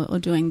system or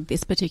doing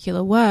this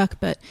particular work,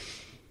 but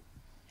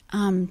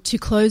to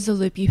close the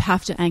loop, you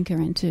have to anchor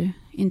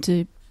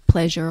into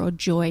pleasure or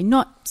joy,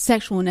 not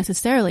sexual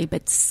necessarily,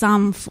 but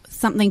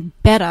something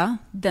better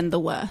than the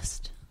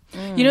worst.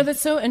 You know, that's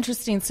so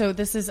interesting. So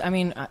this is, I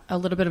mean, a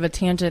little bit of a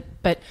tangent,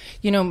 but,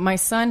 you know, my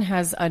son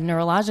has a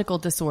neurological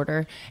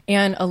disorder,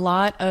 and a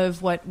lot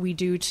of what we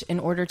do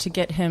in order to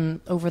get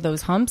him over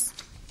those humps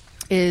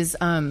is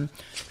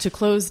to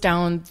close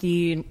down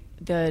the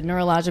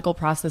neurological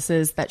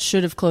processes that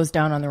should have closed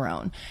down on their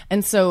own.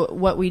 And so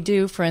what we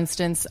do, for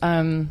instance,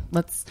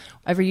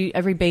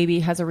 every baby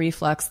has a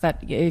reflex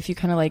that if you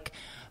kind of like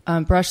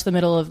brush the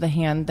middle of the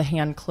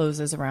hand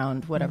closes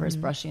around whatever's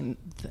brushing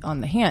on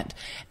the hand.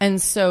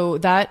 And so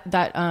that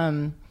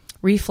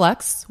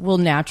reflex will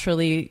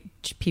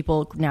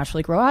people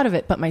naturally grow out of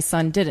it, but my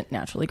son didn't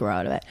naturally grow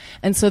out of it.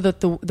 And so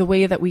the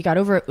way that we got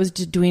over it was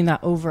just doing that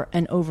over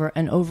and over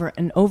and over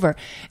and over.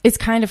 It's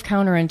kind of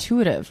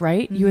counterintuitive,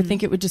 right? You would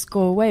think it would just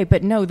go away,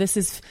 but no, this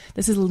is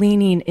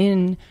leaning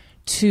in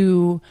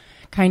to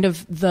kind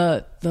of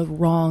the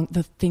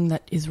thing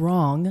that is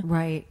wrong,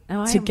 right?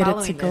 To get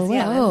it to go away.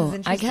 Yeah,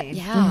 I get,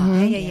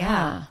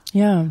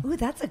 yeah. Ooh,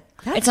 that's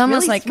it's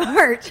almost really like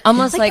smart.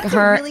 almost like that's a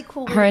her really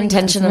cool her way to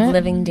intention think of about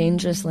it. living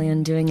dangerously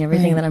and doing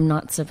everything that I'm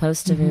not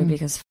supposed to do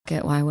because fuck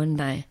it, why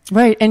wouldn't I?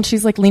 Right, and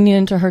she's like leaning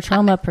into her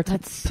trauma.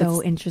 That's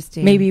so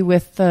interesting. Maybe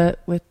with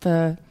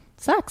the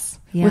sex,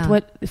 with Yeah.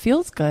 what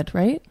feels good,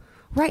 right?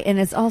 Right, and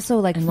it's also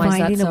like And why is that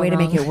finding a so way to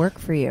make wrong? it work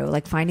for you.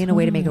 Like finding a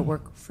way to make it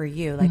work for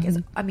you. Like,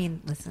 I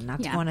mean, listen,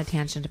 not to go on a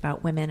tangent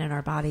about women and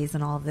our bodies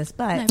and all of this,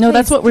 but No,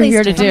 that's what we're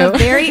here to do. From a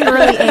very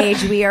early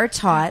age, we are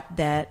taught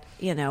that,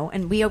 you know,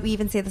 and we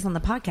even say this on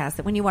the podcast,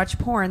 that when you watch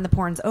porn, the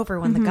porn's over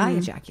when the guy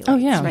ejaculates. Oh,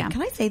 yeah. Right?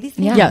 Can I say these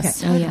things? Yeah.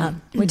 Yes. Oh yeah.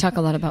 We talk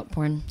a lot about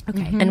porn.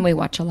 Okay. And we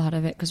watch a lot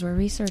of it because we're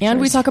researchers. And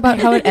we talk about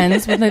how it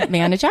ends when the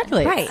man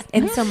ejaculates. Right.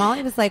 And so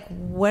Molly was like,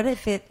 what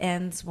if it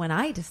ends when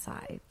I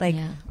decide? Like,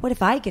 what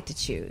if I get to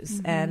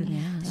choose?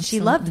 And she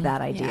loved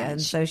that idea. Yeah.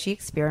 And so she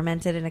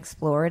experimented and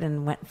explored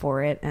and went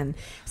for it. And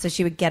so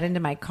she would get into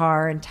my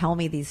car and tell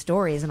me these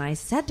stories. And I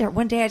said to her,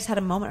 one day I just had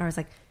a moment where I was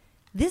like,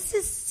 this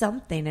is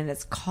something, and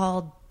it's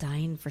called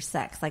Dying for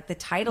Sex. Like the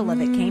title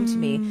of it came to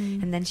me.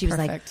 And then she was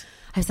like,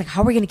 I was like,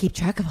 how are we going to keep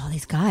track of all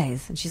these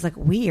guys? And she's like,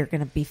 we are going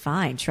to be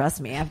fine.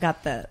 Trust me. I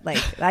got the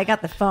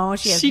phone.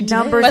 She has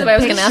numbers. By the way, I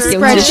was going to ask you,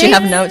 did she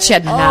have notes? She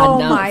had mad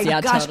notes. Oh my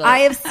yeah, gosh. totally. I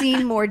have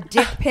seen more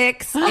dick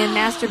pics and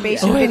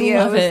masturbation I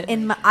love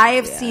videos. it. I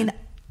have seen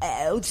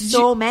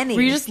so many.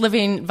 Were you just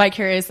living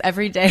vicarious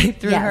every day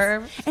through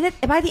her? And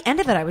by the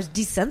end of it, I was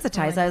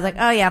desensitized. I was like,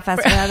 oh yeah,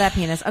 that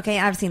penis. Okay,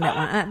 I've seen that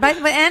one. By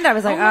the end, I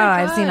was like,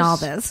 I've seen all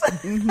this.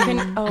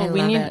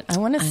 I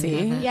want to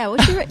see. Yeah,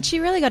 well, she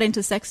really got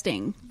into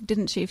sexting,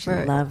 didn't she?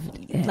 For loved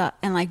it.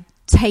 And like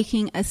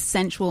taking a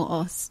sensual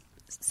or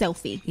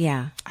selfie.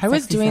 Yeah, I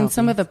was sexy doing selfies.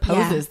 some of the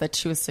poses that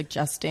she was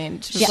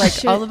suggesting. She was Yeah. like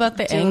Should all about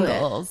the do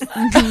angles.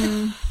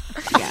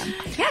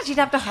 Yeah, she'd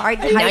have to hide.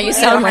 Now you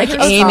sound like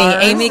Amy.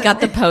 Amy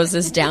got the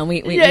poses down.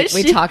 We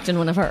talked in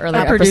one of our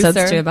earlier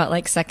episodes too about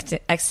like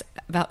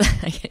about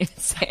I can't even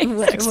say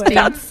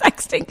about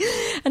sexting,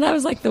 and I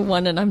was like the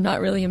one, and I'm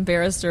not really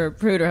embarrassed or a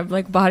prude or have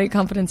like body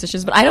confidence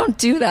issues, but I don't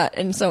do that.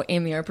 And so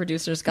Amy, our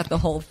producer's got the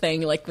whole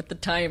thing like with the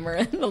timer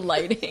and the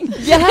lighting, and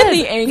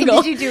the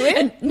angle. Did you do it?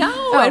 And,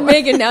 no, and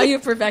Megan, now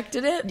you've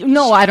perfected it.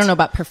 No, I don't know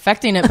about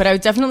perfecting it, but I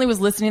definitely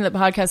was listening to the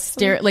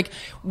podcast like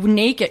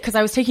naked because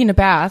I was taking a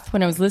bath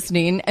when I was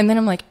listening, and then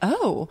I'm like,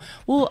 oh,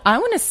 well, I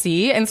want to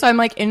see, and so I'm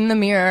like in the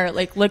mirror,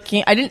 like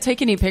looking. I didn't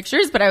take any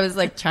pictures, but I was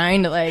like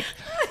trying to like,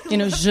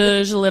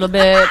 zhuzh a little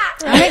bit.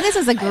 I think this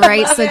is a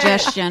great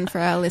suggestion for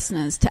our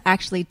listeners to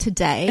actually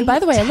today. And by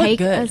the way, I look take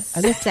good.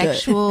 a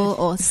sexual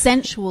or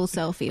sensual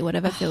selfie,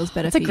 whatever feels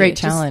better. It's a for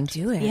great you. challenge. Just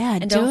do it.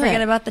 And don't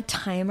forget about the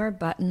timer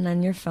button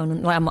on your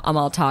phone. Well, I'm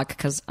all talk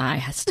because I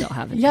still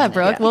haven't. Yeah, done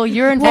Brooke. it. Well,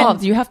 you're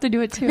involved. You have to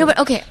do it too. No, but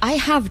okay, I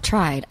have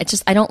tried.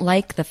 I don't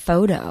like the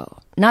photo.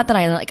 Not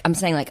that I'm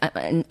saying like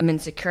I'm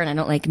insecure and I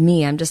don't like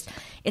me.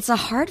 It's a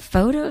hard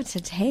photo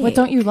to take. What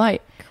don't you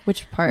like?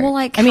 Which part? Well,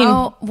 like,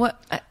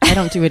 what? I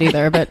don't do it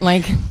either, but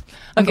like,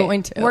 I'm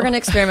going to. We're going to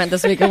experiment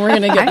this week and we're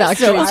going to get back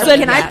to each other.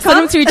 Can I send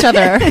them to each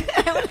other?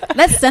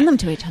 Let's send them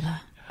to each other.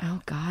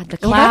 Oh God, the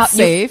Well, cloud. that's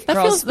safe. That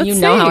Girls, feels- that's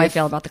know how I safe.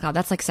 feel about the cloud.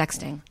 That's like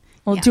sexting.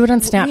 Well, do it on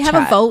Snapchat. We have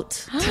a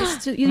vault. You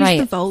use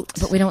the vault.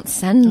 But we don't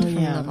send from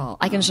the vault.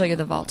 I can show you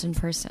the vault in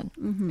person.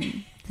 Mm-hmm.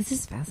 This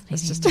is fascinating.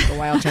 Let's just take a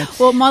wild turn.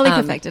 Well, Molly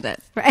perfected it.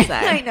 Right. So.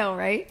 I know,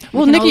 right?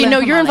 Well, We can all Nikki, learn no,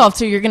 from you're Molly. involved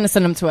too. You're going to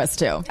send them to us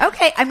too.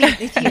 Okay. I mean,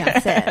 if you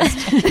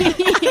insist.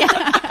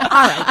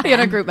 All right. In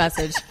a group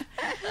message.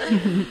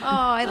 Oh,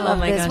 I love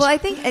my this. gosh. Well, I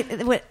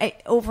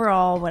think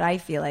overall, what I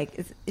feel like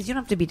is you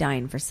don't have to be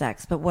dying for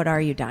sex, but what are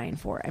you dying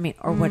for? I mean,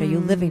 or what are you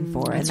living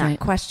for? That's and that right.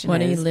 question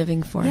What are is, you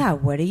living for? Yeah,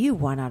 what do you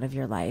want out of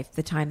your life?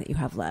 The time that you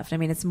have left. I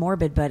mean, it's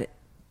morbid, but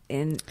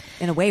in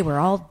a way, we're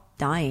all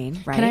dying,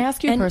 right? Can I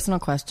ask you a personal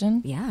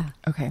question? Yeah.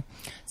 Okay.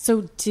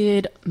 So,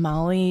 did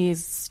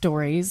Molly's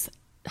stories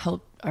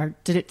help, or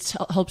did it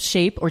help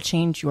shape or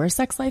change your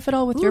sex life at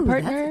all with your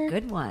partner? That's a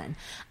good one.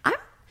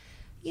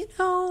 We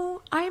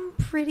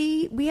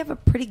have a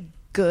pretty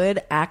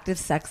good active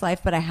sex life,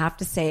 but I have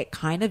to say it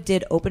kind of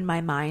did open my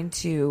mind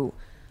to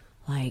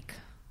like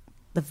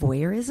the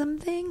voyeurism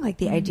thing, like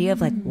the idea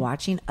of like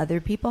watching other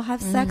people have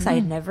sex. I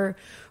had never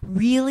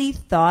really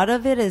thought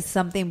of it as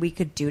something we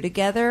could do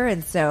together.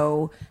 And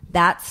so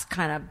that's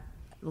kind of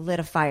lit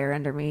a fire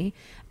under me.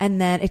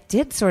 And then it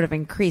did sort of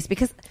increase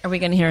because... Are we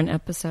going to hear an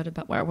episode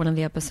about one of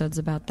the episodes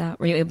about that?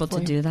 Were you able to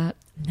do that?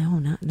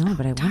 No,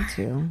 but I want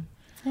to.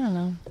 I don't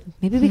know.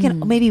 Maybe we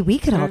can. Maybe we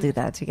could all do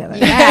that together.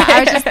 Yeah, I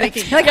was just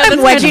thinking. Like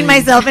I'm wedging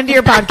myself into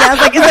your podcast,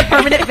 like as a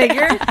permanent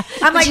figure.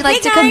 I'm Would you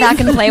like to come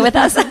back and play with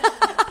us?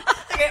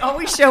 I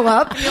always show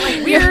up. And you're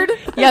like weird.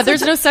 Yeah,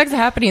 there's no sex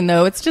happening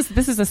though. It's just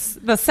the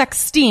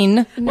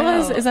sextine. No.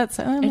 Well, is that?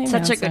 It's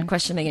such a good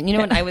question, Megan. You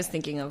know what I was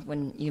thinking of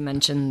when you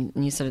mentioned,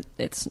 and you said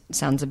it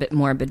sounds a bit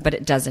morbid, but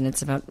it doesn't.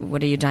 It's about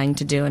what are you dying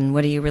to do and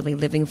what are you really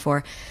living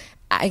for.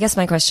 I guess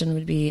my question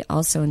would be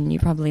also, and you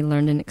probably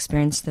learned and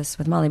experienced this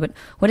with Molly, but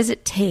what does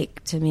it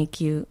take to make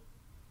you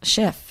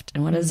shift?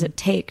 And what does it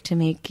take to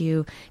make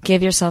you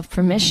give yourself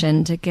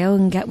permission to go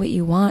and get what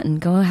you want and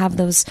go have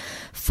those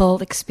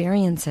full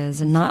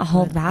experiences and not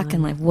hold back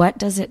in life? What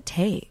does it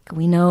take?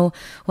 We know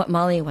what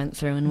Molly went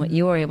through and what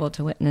you were able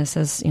to witness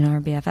as,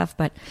 our BFF,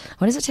 but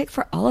what does it take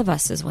for all of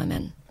us as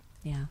women?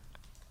 Yeah.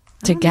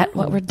 To get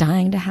what we're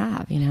dying to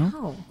have,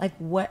 Oh, like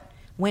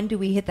when do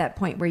we hit that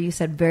point where you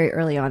said very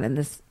early on in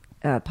this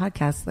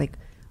podcast, like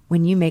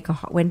when do you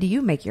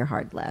make your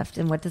hard left,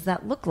 and what does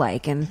that look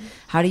like, and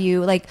how do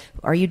you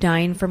are you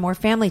dying for more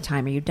family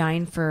time? Are you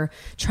dying for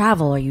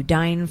travel? Are you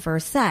dying for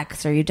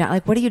sex? Are you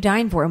what are you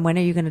dying for, and when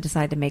are you going to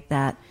decide to make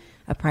that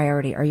a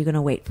priority? Are you going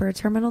to wait for a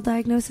terminal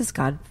diagnosis?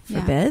 God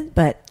forbid. Yeah.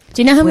 But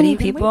do you know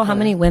how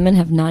many women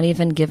have not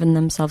even given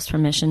themselves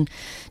permission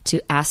to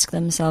ask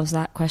themselves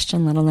that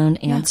question, let alone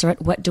answer it?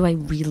 What do I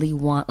really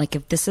want? Like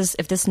if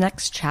this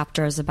next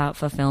chapter is about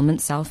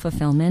fulfillment,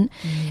 self-fulfillment,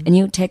 and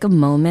you take a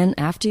moment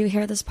after you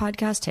hear this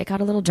podcast, take out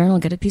a little journal,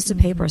 get a piece of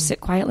paper, sit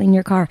quietly in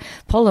your car,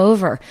 pull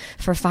over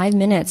for 5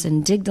 minutes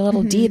and dig a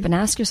little deep and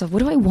ask yourself,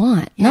 what do I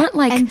want? Yeah. Not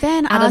like, and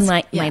then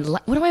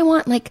what do I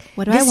want? Like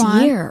what do this I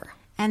want? year?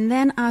 And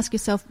then ask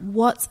yourself,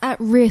 what's at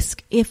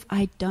risk if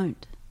I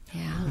don't?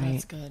 Yeah,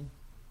 that's good.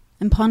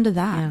 And ponder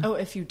that. Yeah. Oh,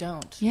 if you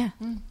don't. Yeah.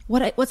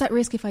 What's at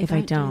risk if I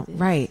don't? Do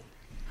this? Right.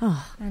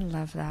 Oh, I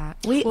love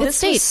that.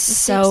 This is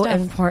so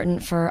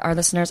important for our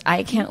listeners.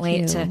 I can't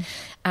wait to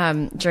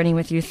journey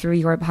with you through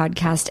your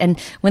podcast. And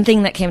one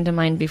thing that came to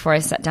mind before I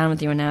sat down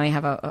with you, and now I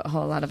have a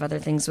whole lot of other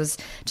things, was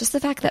just the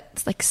fact that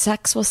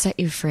sex will set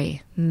you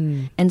free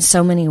in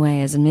so many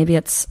ways. And maybe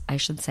I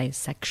should say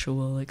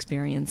sexual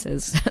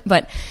experiences,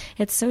 but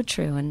it's so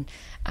true. And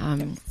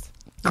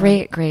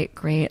great,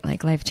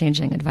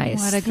 life-changing advice.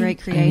 What a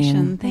great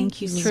creation.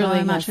 Thank you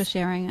so much for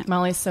sharing it.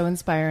 Molly's so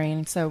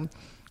inspiring. So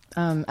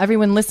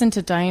Everyone listen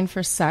to Dying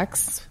for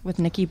Sex with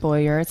Nikki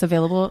Boyer. It's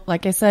available,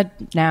 like I said,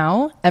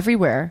 now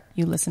everywhere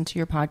you listen to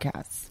your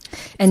podcasts.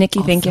 And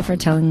Nikki, thank you for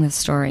telling this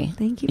story.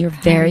 Thank you. You're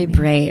very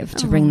brave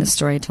to bring the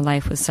story to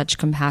life with such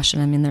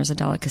compassion. I mean, there's a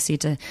delicacy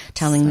to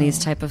telling these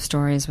type of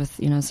stories with,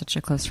 such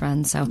a close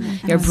friend. So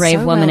you're a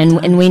brave woman,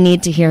 and we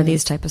need to hear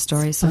these type of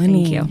stories. So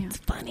thank you. It's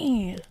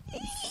funny.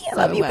 I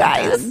love you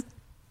guys. Done.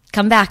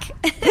 Come back.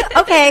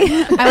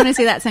 Okay. I want to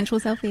see that sensual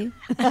selfie.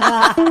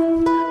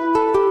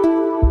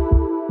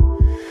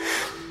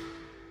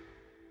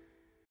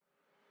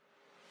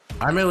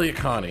 I'm Elliot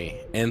Connie,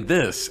 and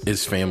this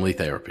is Family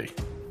Therapy.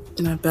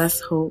 My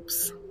best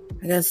hopes,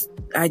 I guess,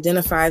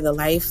 identify the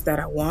life that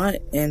I want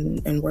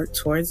and work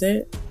towards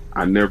it.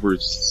 I never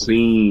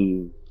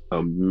seen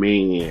a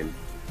man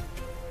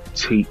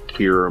take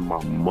care of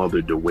my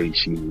mother the way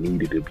she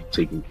needed to be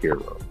taken care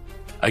of.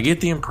 I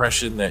get the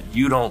impression that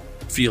you don't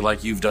feel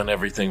like you've done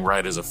everything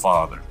right as a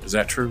father. Is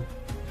that true?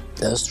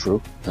 That's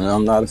true, and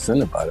I'm not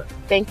offended by that.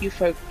 Thank you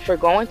for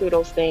going through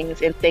those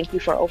things, and thank you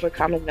for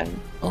overcoming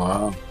them.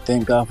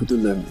 Thank God for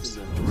deliverance.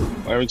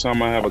 Every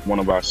time I have one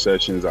of our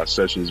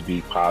sessions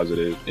be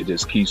positive. It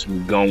just keeps me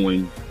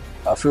going.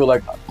 I feel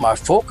like my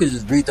focus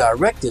is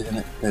redirected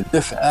in a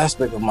different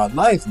aspect of my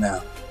life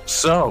now.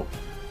 So,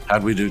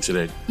 how'd we do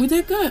today? We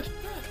did good.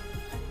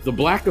 The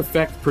Black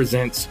Effect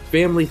presents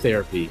Family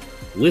Therapy.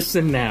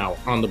 Listen now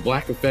on the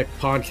Black Effect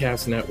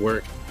Podcast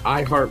Network,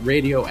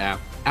 iHeartRadio app,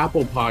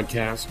 Apple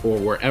Podcasts, or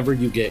wherever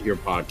you get your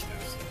podcasts.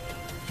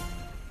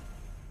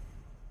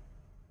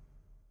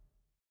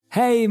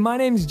 Hey, my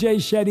name's Jay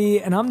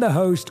Shetty, and I'm the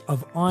host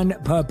of On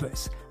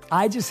Purpose.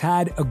 I just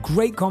had a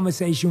great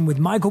conversation with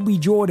Michael B.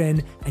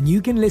 Jordan, and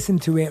you can listen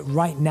to it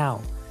right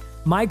now.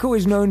 Michael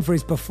is known for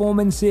his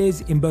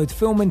performances in both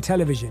film and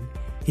television.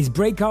 His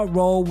breakout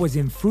role was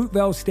in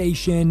Fruitvale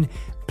Station,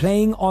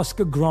 playing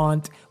Oscar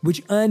Grant,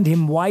 which earned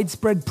him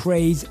widespread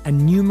praise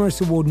and numerous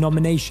award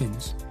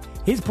nominations.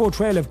 His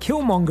portrayal of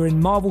Killmonger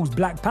in Marvel's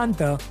Black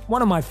Panther,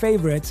 one of my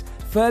favorites,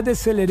 further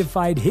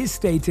solidified his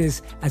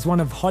status as one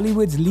of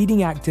Hollywood's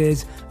leading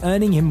actors,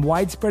 earning him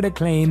widespread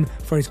acclaim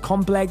for his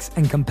complex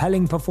and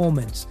compelling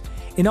performance.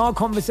 In our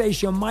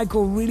conversation,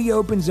 Michael really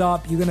opens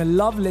up. You're going to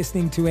love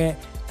listening to it,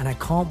 and I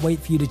can't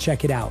wait for you to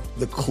check it out.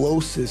 The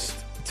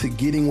closest to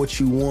getting what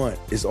you want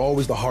is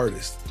always the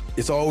hardest.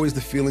 It's always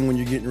the feeling when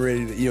you're getting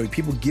ready to,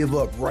 people give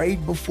up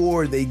right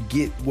before they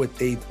get what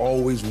they've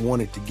always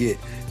wanted to get.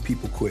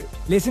 People quit.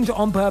 Listen to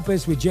On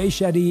Purpose with Jay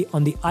Shetty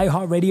on the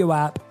iHeartRadio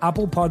app,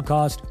 Apple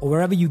Podcast, or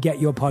wherever you get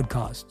your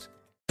podcasts.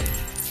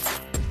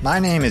 My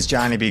name is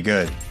Johnny B.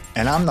 Good,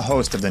 and I'm the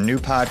host of the new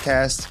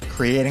podcast,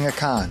 Creating a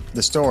Con,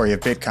 the story of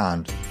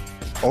Bitcon.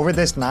 Over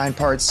this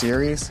 9-part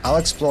series, I'll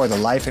explore the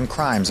life and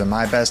crimes of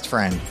my best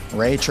friend,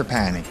 Ray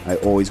Trapani. I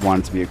always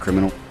wanted to be a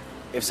criminal.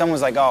 If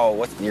someone's like, oh,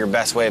 what's your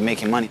best way of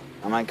making money?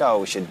 I'm like, oh,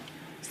 we should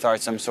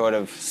start some sort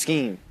of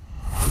scheme.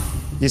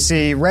 You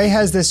see, Ray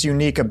has this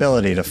unique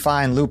ability to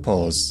find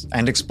loopholes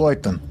and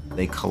exploit them.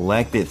 They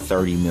collected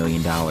 $30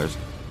 million.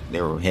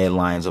 There were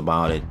headlines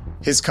about it.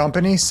 His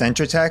company,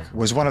 Centratech,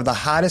 was one of the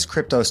hottest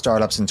crypto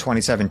startups in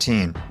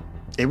 2017.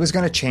 It was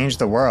going to change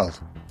the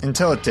world,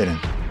 until it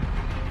didn't.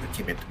 I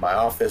came into my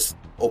office,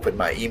 opened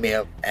my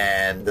email,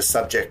 and the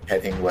subject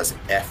heading was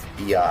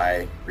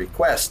FBI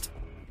request.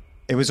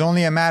 It was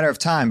only a matter of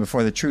time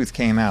before the truth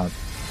came out.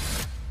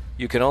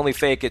 You can only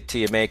fake it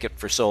till you make it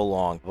for so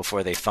long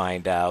before they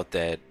find out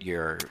that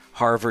your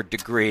Harvard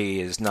degree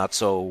is not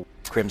so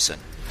crimson.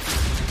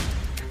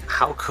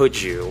 How could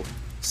you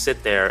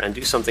sit there and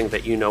do something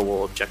that you know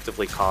will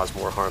objectively cause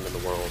more harm in the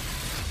world?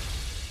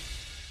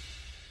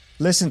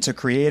 Listen to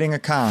Creating a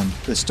Con,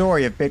 the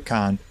story of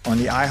Bitcon, on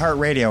the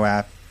iHeartRadio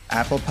app,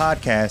 Apple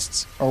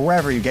Podcasts, or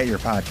wherever you get your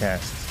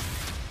podcasts.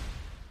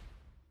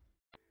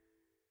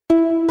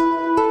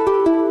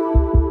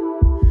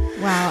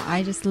 Wow,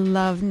 I just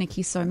love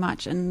Nikki so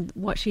much, and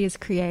what she has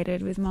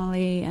created with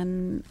Molly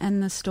and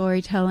the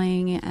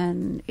storytelling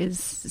and is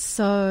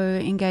so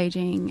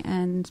engaging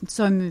and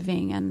so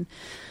moving, and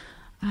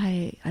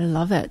I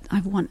love it. I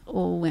want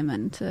all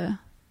women to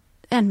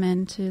and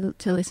men to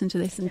listen to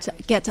this and to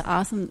get to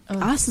ask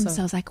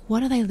themselves, like,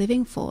 what are they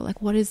living for?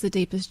 Like, what is the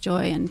deepest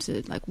joy? And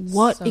to, like,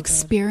 what so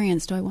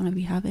experience do I want to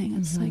be having?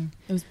 It's like,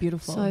 it was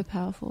beautiful. So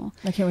powerful.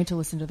 I can't wait to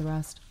listen to the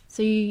rest.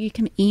 So you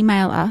can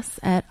email us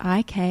at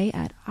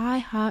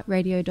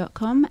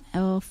ik@iheartradio.com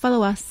or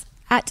follow us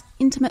at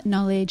Intimate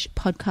Knowledge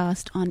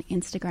Podcast on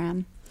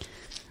Instagram.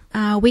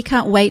 We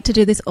can't wait to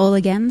do this all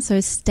again, so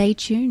stay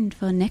tuned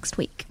for next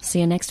week. See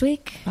you next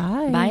week.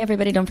 Bye. Bye,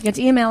 everybody. Don't forget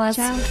to email us.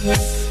 Ciao.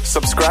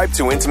 Subscribe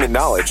to Intimate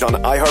Knowledge on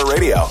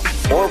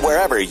iHeartRadio or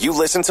wherever you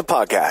listen to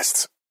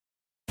podcasts.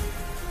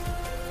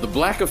 The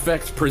Black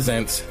Effect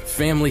presents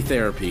Family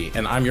Therapy,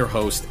 and I'm your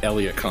host,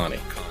 Elliot Connie.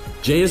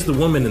 Jay is the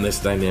woman in this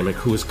dynamic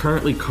who is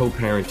currently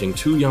co-parenting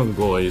 2 young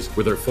boys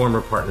with her former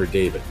partner,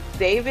 David.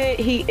 David,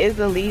 he is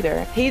a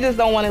leader. He just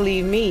don't want to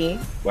leave me.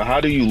 But how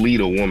do you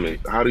lead a woman?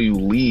 How do you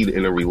lead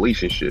in a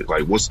relationship?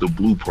 Like, what's the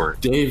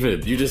blueprint?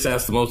 David, you just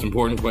asked the most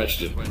important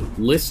question.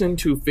 Listen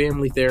to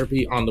Family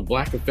Therapy on the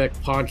Black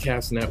Effect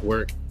Podcast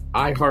Network,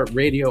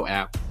 iHeartRadio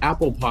app,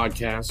 Apple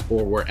Podcasts,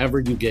 or wherever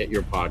you get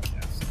your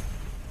podcasts.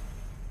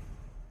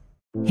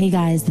 Hey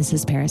guys, this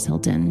is Paris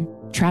Hilton.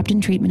 Trapped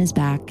in Treatment is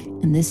back,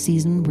 and this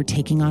season we're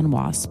taking on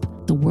WASP,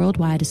 the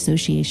Worldwide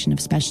Association of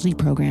Specialty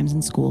Programs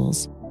in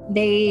Schools.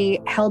 They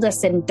held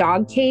us in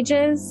dog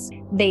cages.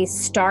 They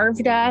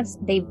starved us.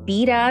 They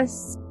beat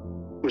us.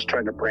 Was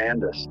trying to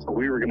brand us. So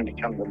we were going to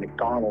become the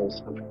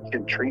McDonald's of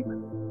kid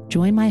treatment.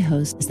 Join my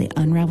host as they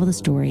unravel the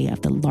story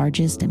of the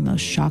largest and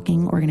most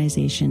shocking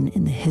organization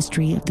in the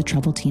history of the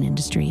troubled teen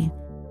industry.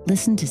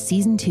 Listen to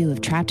Season 2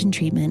 of Trapped in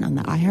Treatment on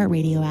the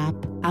iHeartRadio app,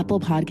 Apple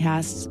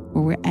Podcasts,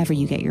 or wherever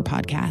you get your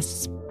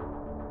podcasts.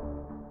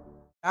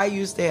 I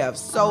used to have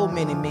so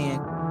many men.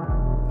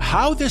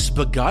 How this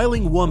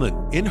beguiling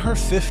woman in her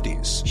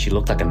 50s, she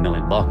looked like $1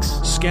 million,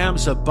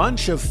 scams a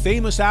bunch of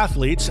famous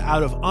athletes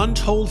out of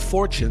untold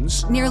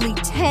fortunes. Nearly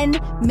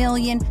 $10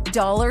 million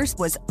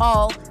was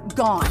all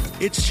gone.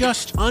 It's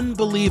just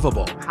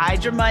unbelievable.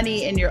 Hide your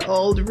money in your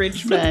old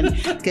rich man,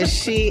 because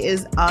she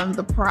is on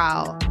the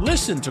prowl.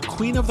 Listen to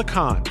Queen of the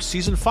Con,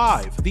 Season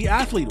 5, The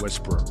Athlete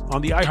Whisperer,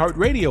 on the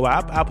iHeartRadio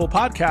app, Apple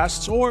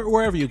Podcasts, or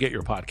wherever you get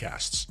your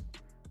podcasts.